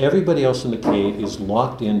 Because everybody else in the cave is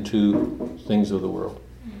locked into things of the world.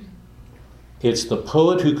 It's the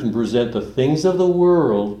poet who can present the things of the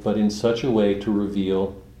world, but in such a way to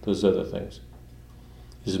reveal those other things.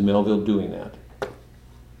 Is Melville doing that?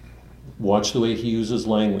 Watch the way he uses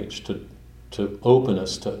language to open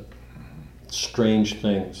us to strange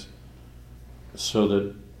things, so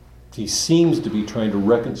that he seems to be trying to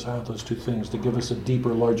reconcile those two things to give us a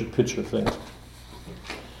deeper, larger picture of things.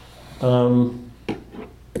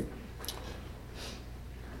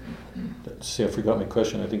 Let's see, I forgot my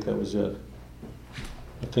question. I think that was it.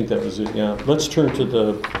 Yeah. Let's turn to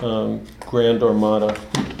the Grand Armada,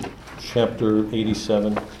 chapter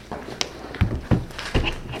 87.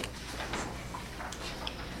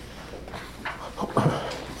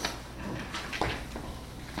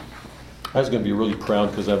 I was going to be really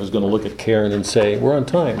proud because I was going to look at Karen and say, we're on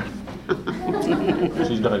time.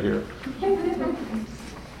 She's not here.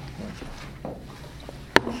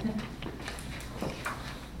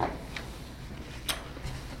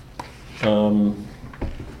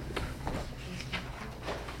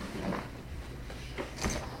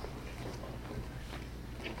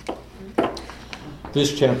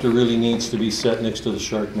 This chapter really needs to be set next to the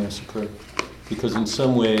Shark Massacre, because in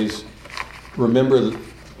some ways, remember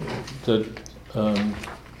that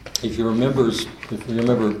if you remember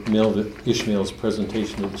Ishmael's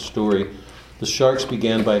presentation of the story, the sharks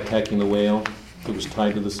began by attacking the whale that was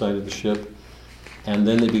tied to the side of the ship, and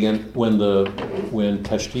then they began when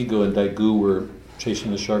Tashtigo and Daegu were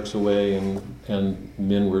chasing the sharks away, and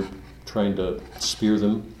men were trying to spear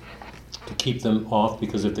them to keep them off,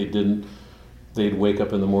 because if they didn't, they'd wake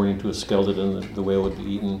up in the morning to a skeleton and the whale would be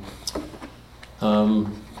eaten.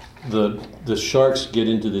 The sharks get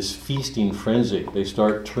into this feasting frenzy. They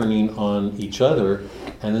start turning on each other,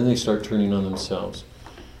 and then they start turning on themselves.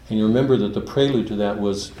 And you remember that the prelude to that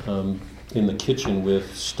was in the kitchen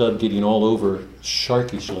with Stubb getting all over,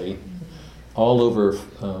 sharkishly, all over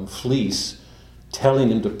Fleece, telling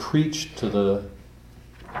him to preach to the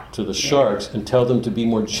sharks and tell them to be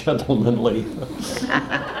more gentlemanly.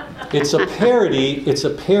 It's a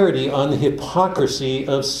parody on the hypocrisy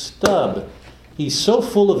of Stubb. He's so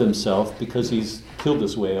full of himself because he's killed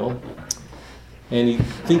this whale, and he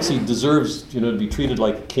thinks he deserves, to be treated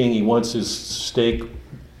like a king. He wants his steak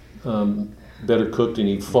better cooked, and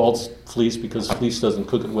he faults Fleece because Fleece doesn't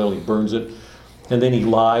cook it well. He burns it, and then he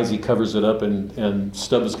lies. He covers it up, and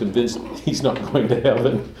Stubb is convinced he's not going to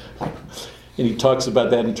heaven. And he talks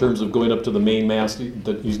about that in terms of going up to the main mast,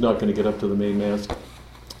 that he's not going to get up to the main mast.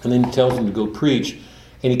 And then he tells him to go preach,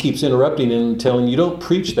 and he keeps interrupting him and telling him, you don't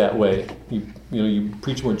preach that way. You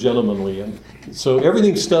preach more gentlemanly. And so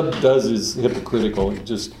everything Stubb does is hypocritical.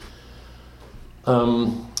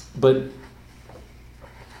 But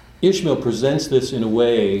Ishmael presents this in a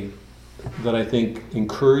way that I think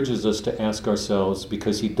encourages us to ask ourselves,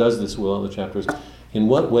 because he does this well in the chapters, in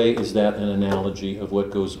what way is that an analogy of what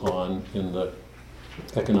goes on in the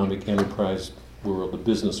economic enterprise world, the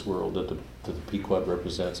business world that the Pequod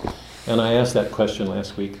represents. And I asked that question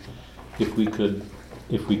last week, if we could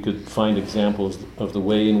find examples of the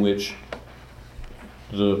way in which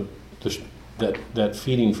that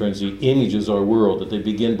feeding frenzy images our world, that they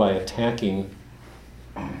begin by attacking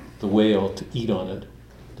the whale to eat on it,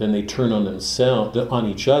 then they turn on themselves, on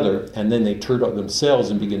each other, and then they turn on themselves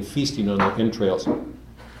and begin feasting on their entrails.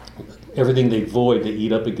 Everything they void, they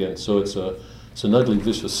eat up again. So it's an ugly,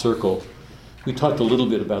 vicious circle. We talked a little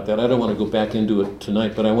bit about that. I don't want to go back into it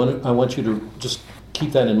tonight, but I want you to just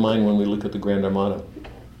keep that in mind when we look at the Grand Armada.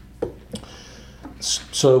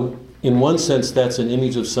 So, in one sense, that's an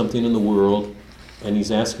image of something in the world, and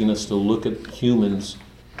he's asking us to look at humans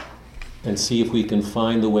and see if we can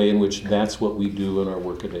find the way in which that's what we do in our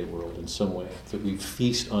workaday world in some way, that we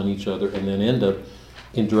feast on each other and then end up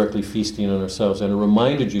indirectly feasting on ourselves. And I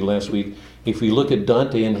reminded you last week, if we look at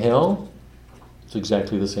Dante in hell, it's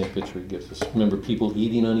exactly the same picture he gives us. Remember, people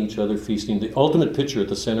eating on each other, feasting. The ultimate picture at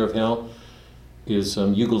the center of hell is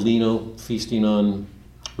Ugolino feasting on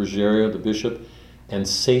Ruggiero, the bishop, and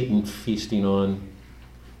Satan feasting on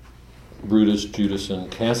Brutus, Judas,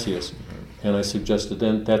 and Cassius. And I suggested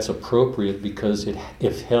then that's appropriate because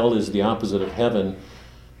if hell is the opposite of heaven,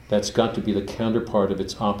 that's got to be the counterpart of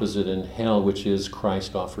its opposite in hell, which is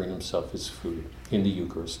Christ offering himself as food in the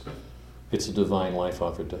Eucharist. It's a divine life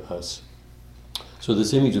offered to us. So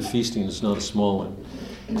this image of feasting is not a small one.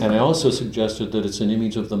 And I also suggested that it's an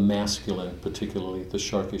image of the masculine, particularly the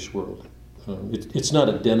sharkish world. It's not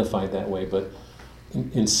identified that way, but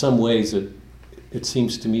in some ways it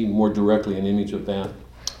seems to me more directly an image of that.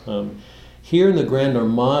 Here in the Grand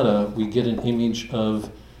Armada, we get an image of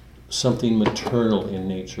something maternal in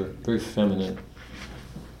nature, very feminine.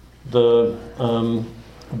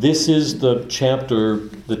 This is the chapter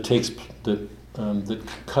that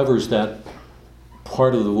covers that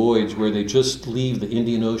part of the voyage where they just leave the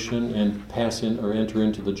Indian Ocean and pass in or enter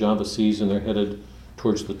into the Java Seas, and they're headed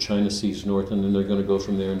towards the China Seas north, and then they're going to go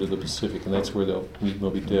from there into the Pacific, and that's where they'll meet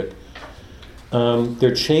Moby Dick.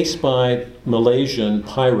 They're chased by Malaysian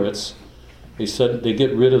pirates. They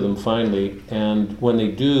get rid of them finally, and when they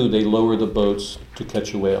do, they lower the boats to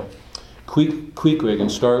catch a whale. Queequeg in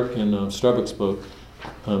Starbuck's boat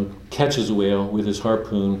catches a whale with his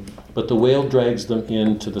harpoon, but the whale drags them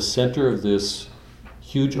into the center of this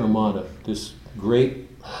huge armada, this great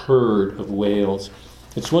herd of whales.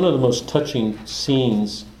 It's one of the most touching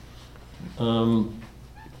scenes.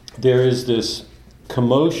 There is this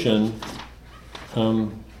commotion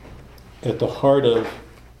at the heart of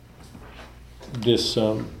this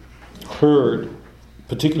herd,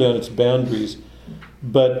 particularly on its boundaries,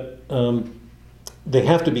 but they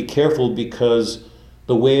have to be careful because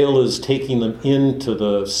the whale is taking them into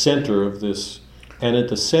the center of this, and at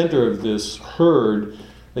the center of this herd,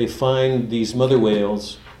 they find these mother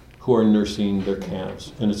whales who are nursing their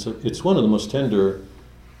calves. And it's one of the most tender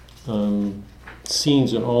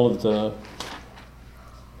scenes in all of the...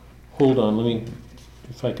 Hold on, let me,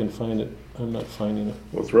 if I can find it. I'm not finding it.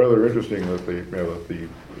 Well, it's rather interesting that the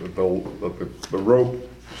rope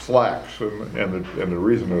slacks, and the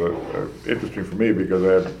reason interesting for me because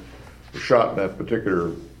I had a shot in that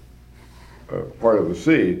particular part of the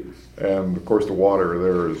sea, and of course the water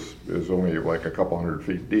there is only like a couple 100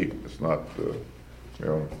 feet deep. It's not,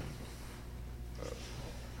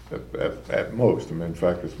 at most. I mean, in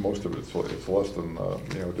fact, it's most of it's less than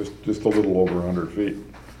just a little over 100 feet,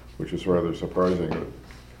 which is rather surprising.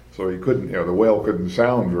 So he couldn't, the whale couldn't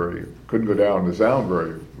go down to sound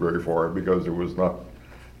very far because there was not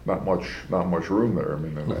much room there. I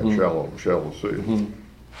mean, in that shallow sea. Mm-hmm.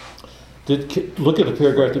 Look at the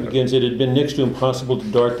paragraph that begins. It had been next to impossible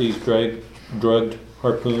to dart these drugged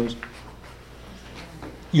harpoons.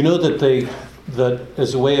 You know that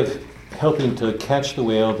as a way of helping to catch the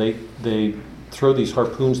whale, they throw these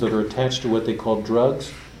harpoons that are attached to what they call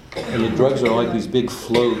drugs, and the drugs are like these big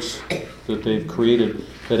floats that they've created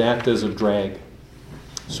that act as a drag,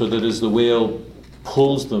 so that as the whale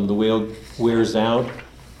pulls them, the whale wears out,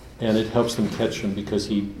 and it helps them catch him because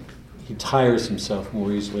he tires himself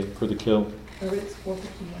more easily for the kill. It's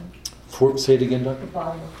 451. Say it again, Doctor? The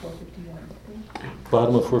bottom of 451.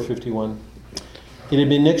 Bottom of 451. It had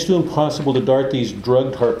been next to impossible to dart these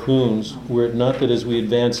drugged harpoons, were it not that as we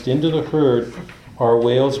advanced into the herd, our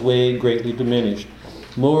whale's weight greatly diminished.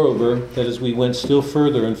 Moreover, that as we went still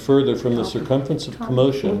further and further from the circumference of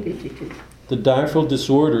commotion, the direful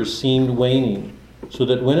disorder seemed waning, so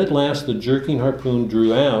that when at last the jerking harpoon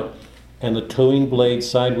drew out, and the towing blade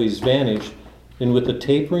sideways vanished, then with the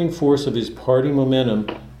tapering force of his parting momentum,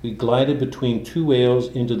 we glided between two whales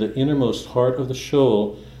into the innermost heart of the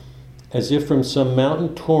shoal, as if from some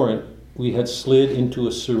mountain torrent we had slid into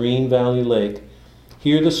a serene valley lake.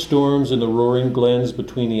 Here the storms and the roaring glens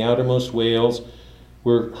between the outermost whales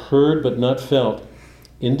were heard but not felt.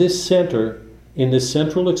 In this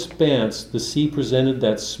central expanse, the sea presented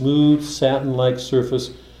that smooth, satin-like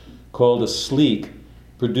surface called a sleek,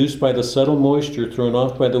 produced by the subtle moisture thrown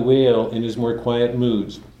off by the whale in his more quiet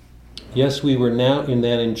moods. Yes, we were now in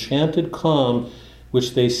that enchanted calm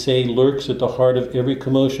which they say lurks at the heart of every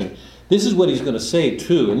commotion. This is what he's going to say,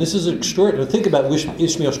 too, and this is extraordinary. Think about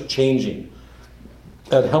Ishmael's changing,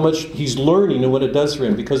 at how much he's learning and what it does for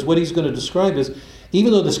him, because what he's going to describe is,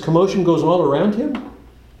 even though this commotion goes all around him,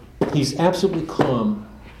 he's absolutely calm.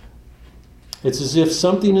 It's as if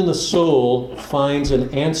something in the soul finds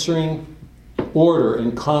an answering order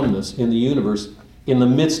and calmness in the universe in the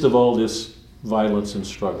midst of all this violence and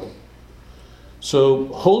struggle. So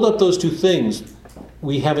hold up those two things.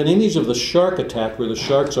 We have an image of the shark attack where the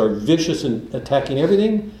sharks are vicious and attacking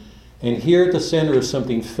everything, and here at the center is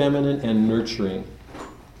something feminine and nurturing.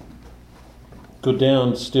 Go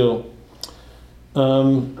down still.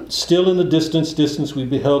 Still in the distance we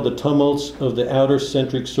beheld the tumults of the outer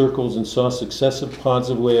centric circles and saw successive pods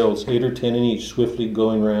of whales, 8 or 10 in each, swiftly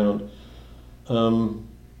going round.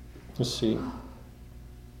 Let's see.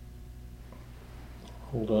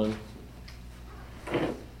 Hold on.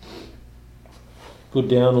 Go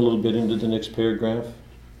down a little bit into the next paragraph.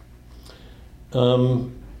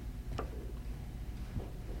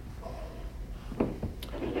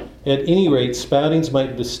 At any rate, spoutings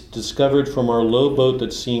might be discovered from our low boat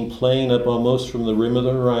that seemed playing up almost from the rim of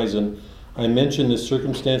the horizon. I mention this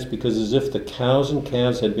circumstance because as if the cows and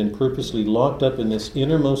calves had been purposely locked up in this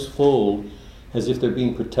innermost fold, as if they're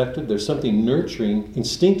being protected, there's something nurturing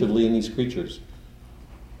instinctively in these creatures.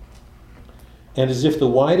 And as if the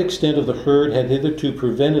wide extent of the herd had hitherto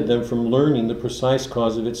prevented them from learning the precise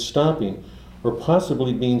cause of its stopping, or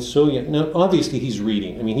possibly being so young. Now, obviously he's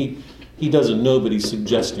reading. I mean, he doesn't know, but he's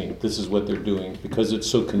suggesting this is what they're doing because it's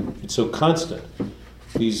so constant.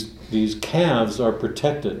 These calves are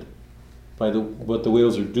protected by what the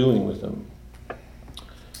whales are doing with them.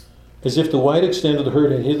 As if the wide extent of the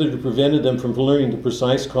herd had hitherto prevented them from learning the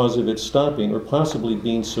precise cause of its stopping, or possibly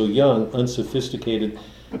being so young, unsophisticated,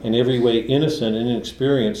 and every way innocent and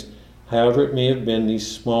inexperienced, however it may have been, these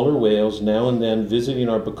smaller whales, now and then visiting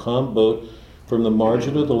our becalmed boat from the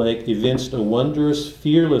margin of the lake, evinced a wondrous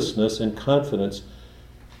fearlessness and confidence,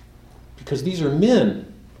 because these are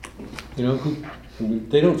men, who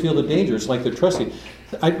they don't feel the danger. It's like they're trusting.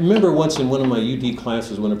 I remember once in one of my UD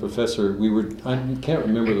classes when a professor, I can't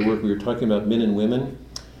remember the work, we were talking about men and women,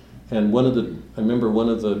 and I remember one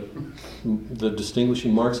of the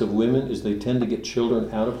distinguishing marks of women is they tend to get children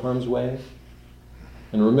out of harm's way.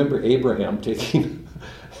 And remember Abraham taking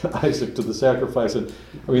Isaac to the sacrifice. And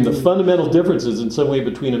the fundamental differences in some way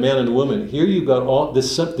between a man and a woman. Here you've got all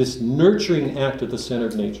this nurturing act at the center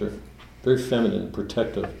of nature, very feminine,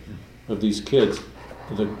 protective of these kids,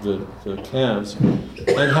 the calves,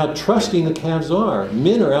 and how trusting the calves are.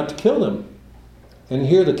 Men are out to kill them. And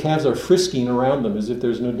here the calves are frisking around them as if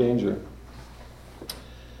there's no danger.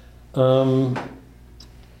 And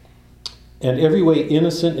every way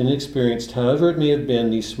innocent and inexperienced, however it may have been,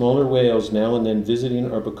 these smaller whales now and then visiting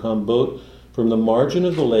our becalmed boat from the margin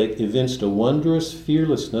of the lake evinced a wondrous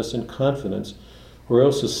fearlessness and confidence, or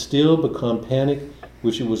else a still becalmed panic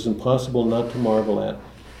which it was impossible not to marvel at.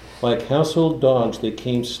 Like household dogs, they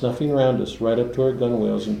came snuffing round us, right up to our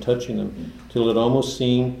gunwales and touching them, till it almost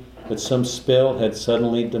seemed that some spell had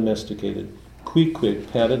suddenly domesticated. Queequeg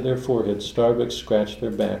patted their foreheads, Starbuck scratched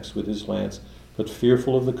their backs with his lance, but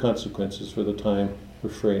fearful of the consequences for the time,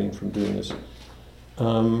 refraining from doing this.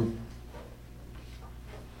 I'm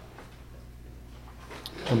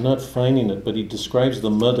not finding it, but he describes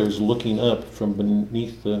the mothers looking up from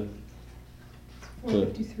beneath the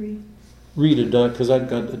 453. Read it, Doc, because I've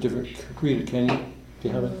got a different... Read it, can you? Do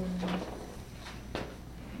you have it?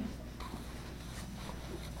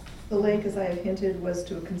 The lake, as I have hinted, was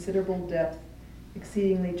to a considerable depth,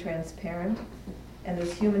 exceedingly transparent, and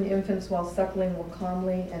as human infants while suckling will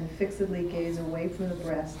calmly and fixedly gaze away from the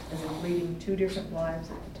breast as if leading 2 different lives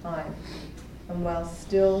at a time, and while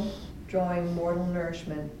still drawing mortal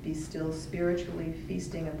nourishment, be still spiritually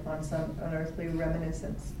feasting upon some unearthly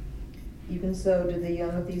reminiscence. Even so did the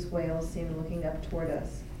young of these whales seem looking up toward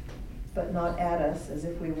us, but not at us, as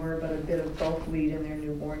if we were but a bit of bulkweed in their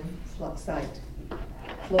newborn sight.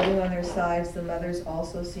 Floating on their sides, the mothers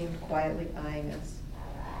also seemed quietly eyeing us.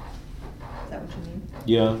 Is that what you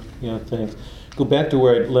mean? Yeah, thanks. Go back to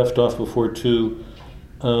where I left off before, too.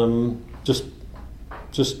 Just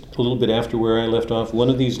a little bit after where I left off. One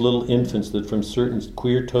of these little infants that from certain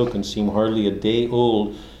queer tokens seem hardly a day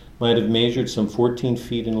old might have measured some 14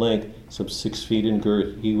 feet in length, some 6 feet in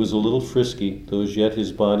girth. He was a little frisky, though as yet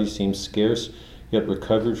his body seemed scarce, yet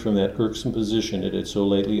recovered from that irksome position it had so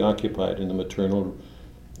lately occupied in the maternal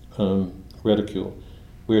reticule.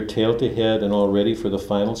 We are tail to head, and all ready for the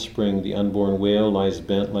final spring, the unborn whale lies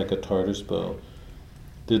bent like a Tartar's bow.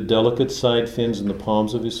 The delicate side fins in the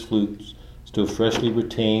palms of his flukes still freshly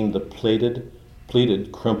retain the pleated,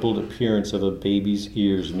 crumpled appearance of a baby's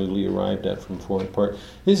ears newly arrived at from foreign part.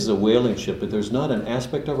 This is a whaling ship, but there's not an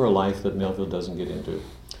aspect of our life that Melville doesn't get into.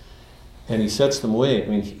 And he sets them away. I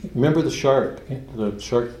mean, remember the shark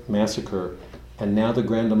massacre, and now the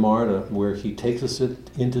Grande Marta, where he takes us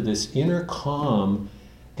into this inner calm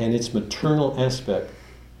and its maternal aspect.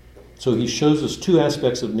 So he shows us two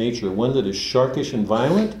aspects of nature, one that is sharkish and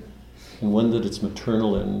violent, and one that is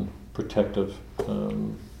maternal and protective.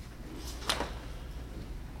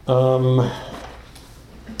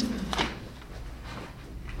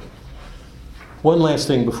 One last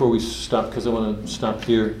thing before we stop, because I want to stop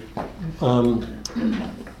here. To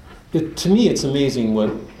me, it's amazing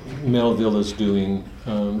what Melville is doing.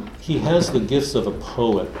 He has the gifts of a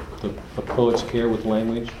poet, a poet's care with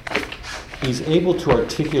language. He's able to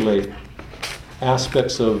articulate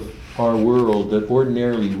aspects of our world that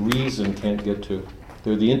ordinarily reason can't get to.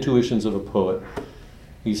 They're the intuitions of a poet.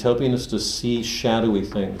 He's helping us to see shadowy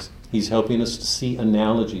things. He's helping us to see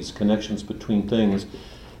analogies, connections between things,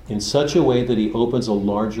 in such a way that he opens a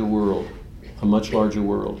larger world, a much larger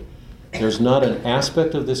world. There's not an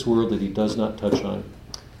aspect of this world that he does not touch on.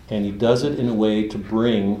 And he does it in a way to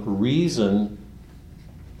bring reason,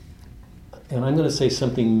 and I'm going to say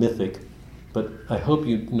something mythic, but I hope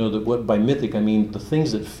you know that what by mythic I mean the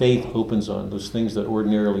things that faith opens on, those things that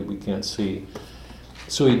ordinarily we can't see.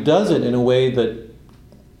 So he does it in a way that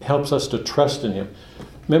helps us to trust in him.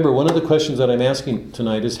 Remember, one of the questions that I'm asking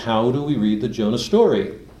tonight is, how do we read the Jonah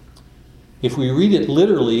story? If we read it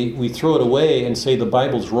literally, we throw it away and say the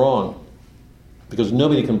Bible's wrong, because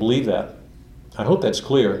nobody can believe that. I hope that's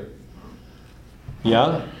clear.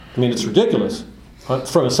 Yeah? I mean, it's ridiculous.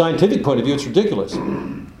 From a scientific point of view, it's ridiculous.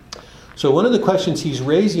 So one of the questions he's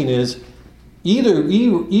raising is, either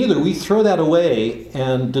we throw that away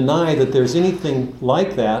and deny that there's anything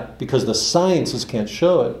like that because the sciences can't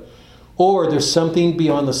show it, or there's something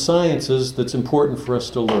beyond the sciences that's important for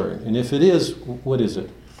us to learn. And if it is, what is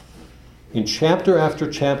it? In chapter after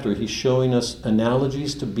chapter, he's showing us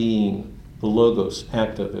analogies to being, the logos,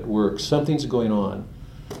 active, at work. Something's going on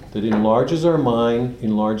that enlarges our mind,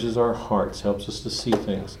 enlarges our hearts, helps us to see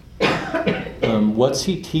things. What's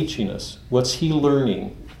he teaching us? What's he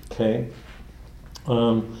learning? Okay?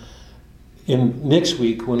 In next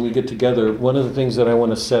week, when we get together, one of the things that I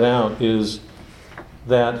want to set out is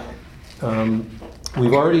that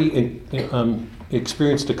we've already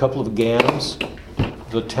experienced a couple of GAMs,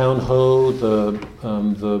 the Town Ho, the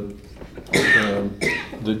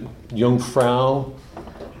Jungfrau,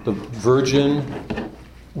 the Virgin.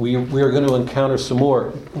 We are going to encounter some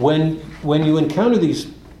more. When you encounter these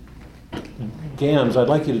GAMs, I'd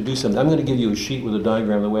like you to do something. I'm going to give you a sheet with a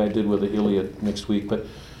diagram the way I did with the Iliad next week, but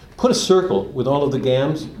put a circle with all of the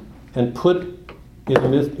GAMs and put in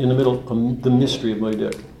the middle the mystery of Moby.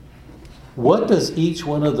 What does each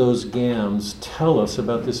one of those GAMs tell us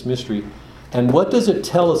about this mystery? And what does it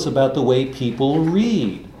tell us about the way people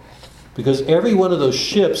read? Because every one of those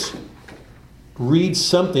ships reads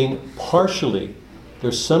something partially.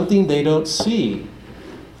 There's something they don't see.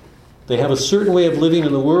 They have a certain way of living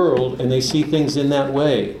in the world, and they see things in that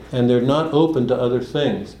way, and they're not open to other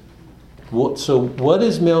things. So what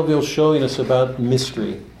is Melville showing us about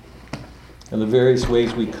mystery and the various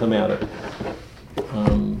ways we come at it?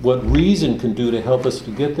 What reason can do to help us to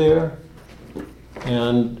get there,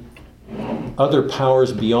 and other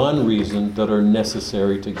powers beyond reason that are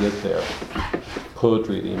necessary to get there.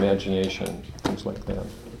 Poetry, the imagination, things like that.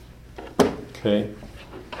 Okay,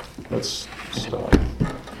 let's stop.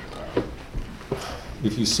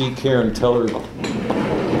 If you see Karen, tell her we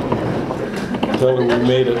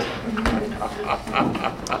made it.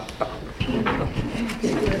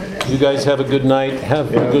 You guys have a good night.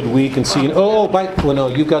 Have a good week, and see you. You all got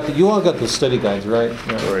the study guides, right?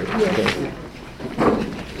 Yeah. Right. Okay.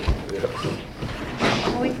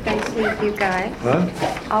 Always nice to see you guys. Huh?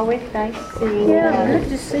 Always nice seeing you. Yeah, good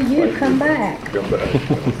to see you. Come back. Come back.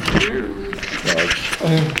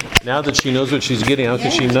 Now that she knows what she's getting, how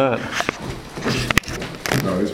could she not?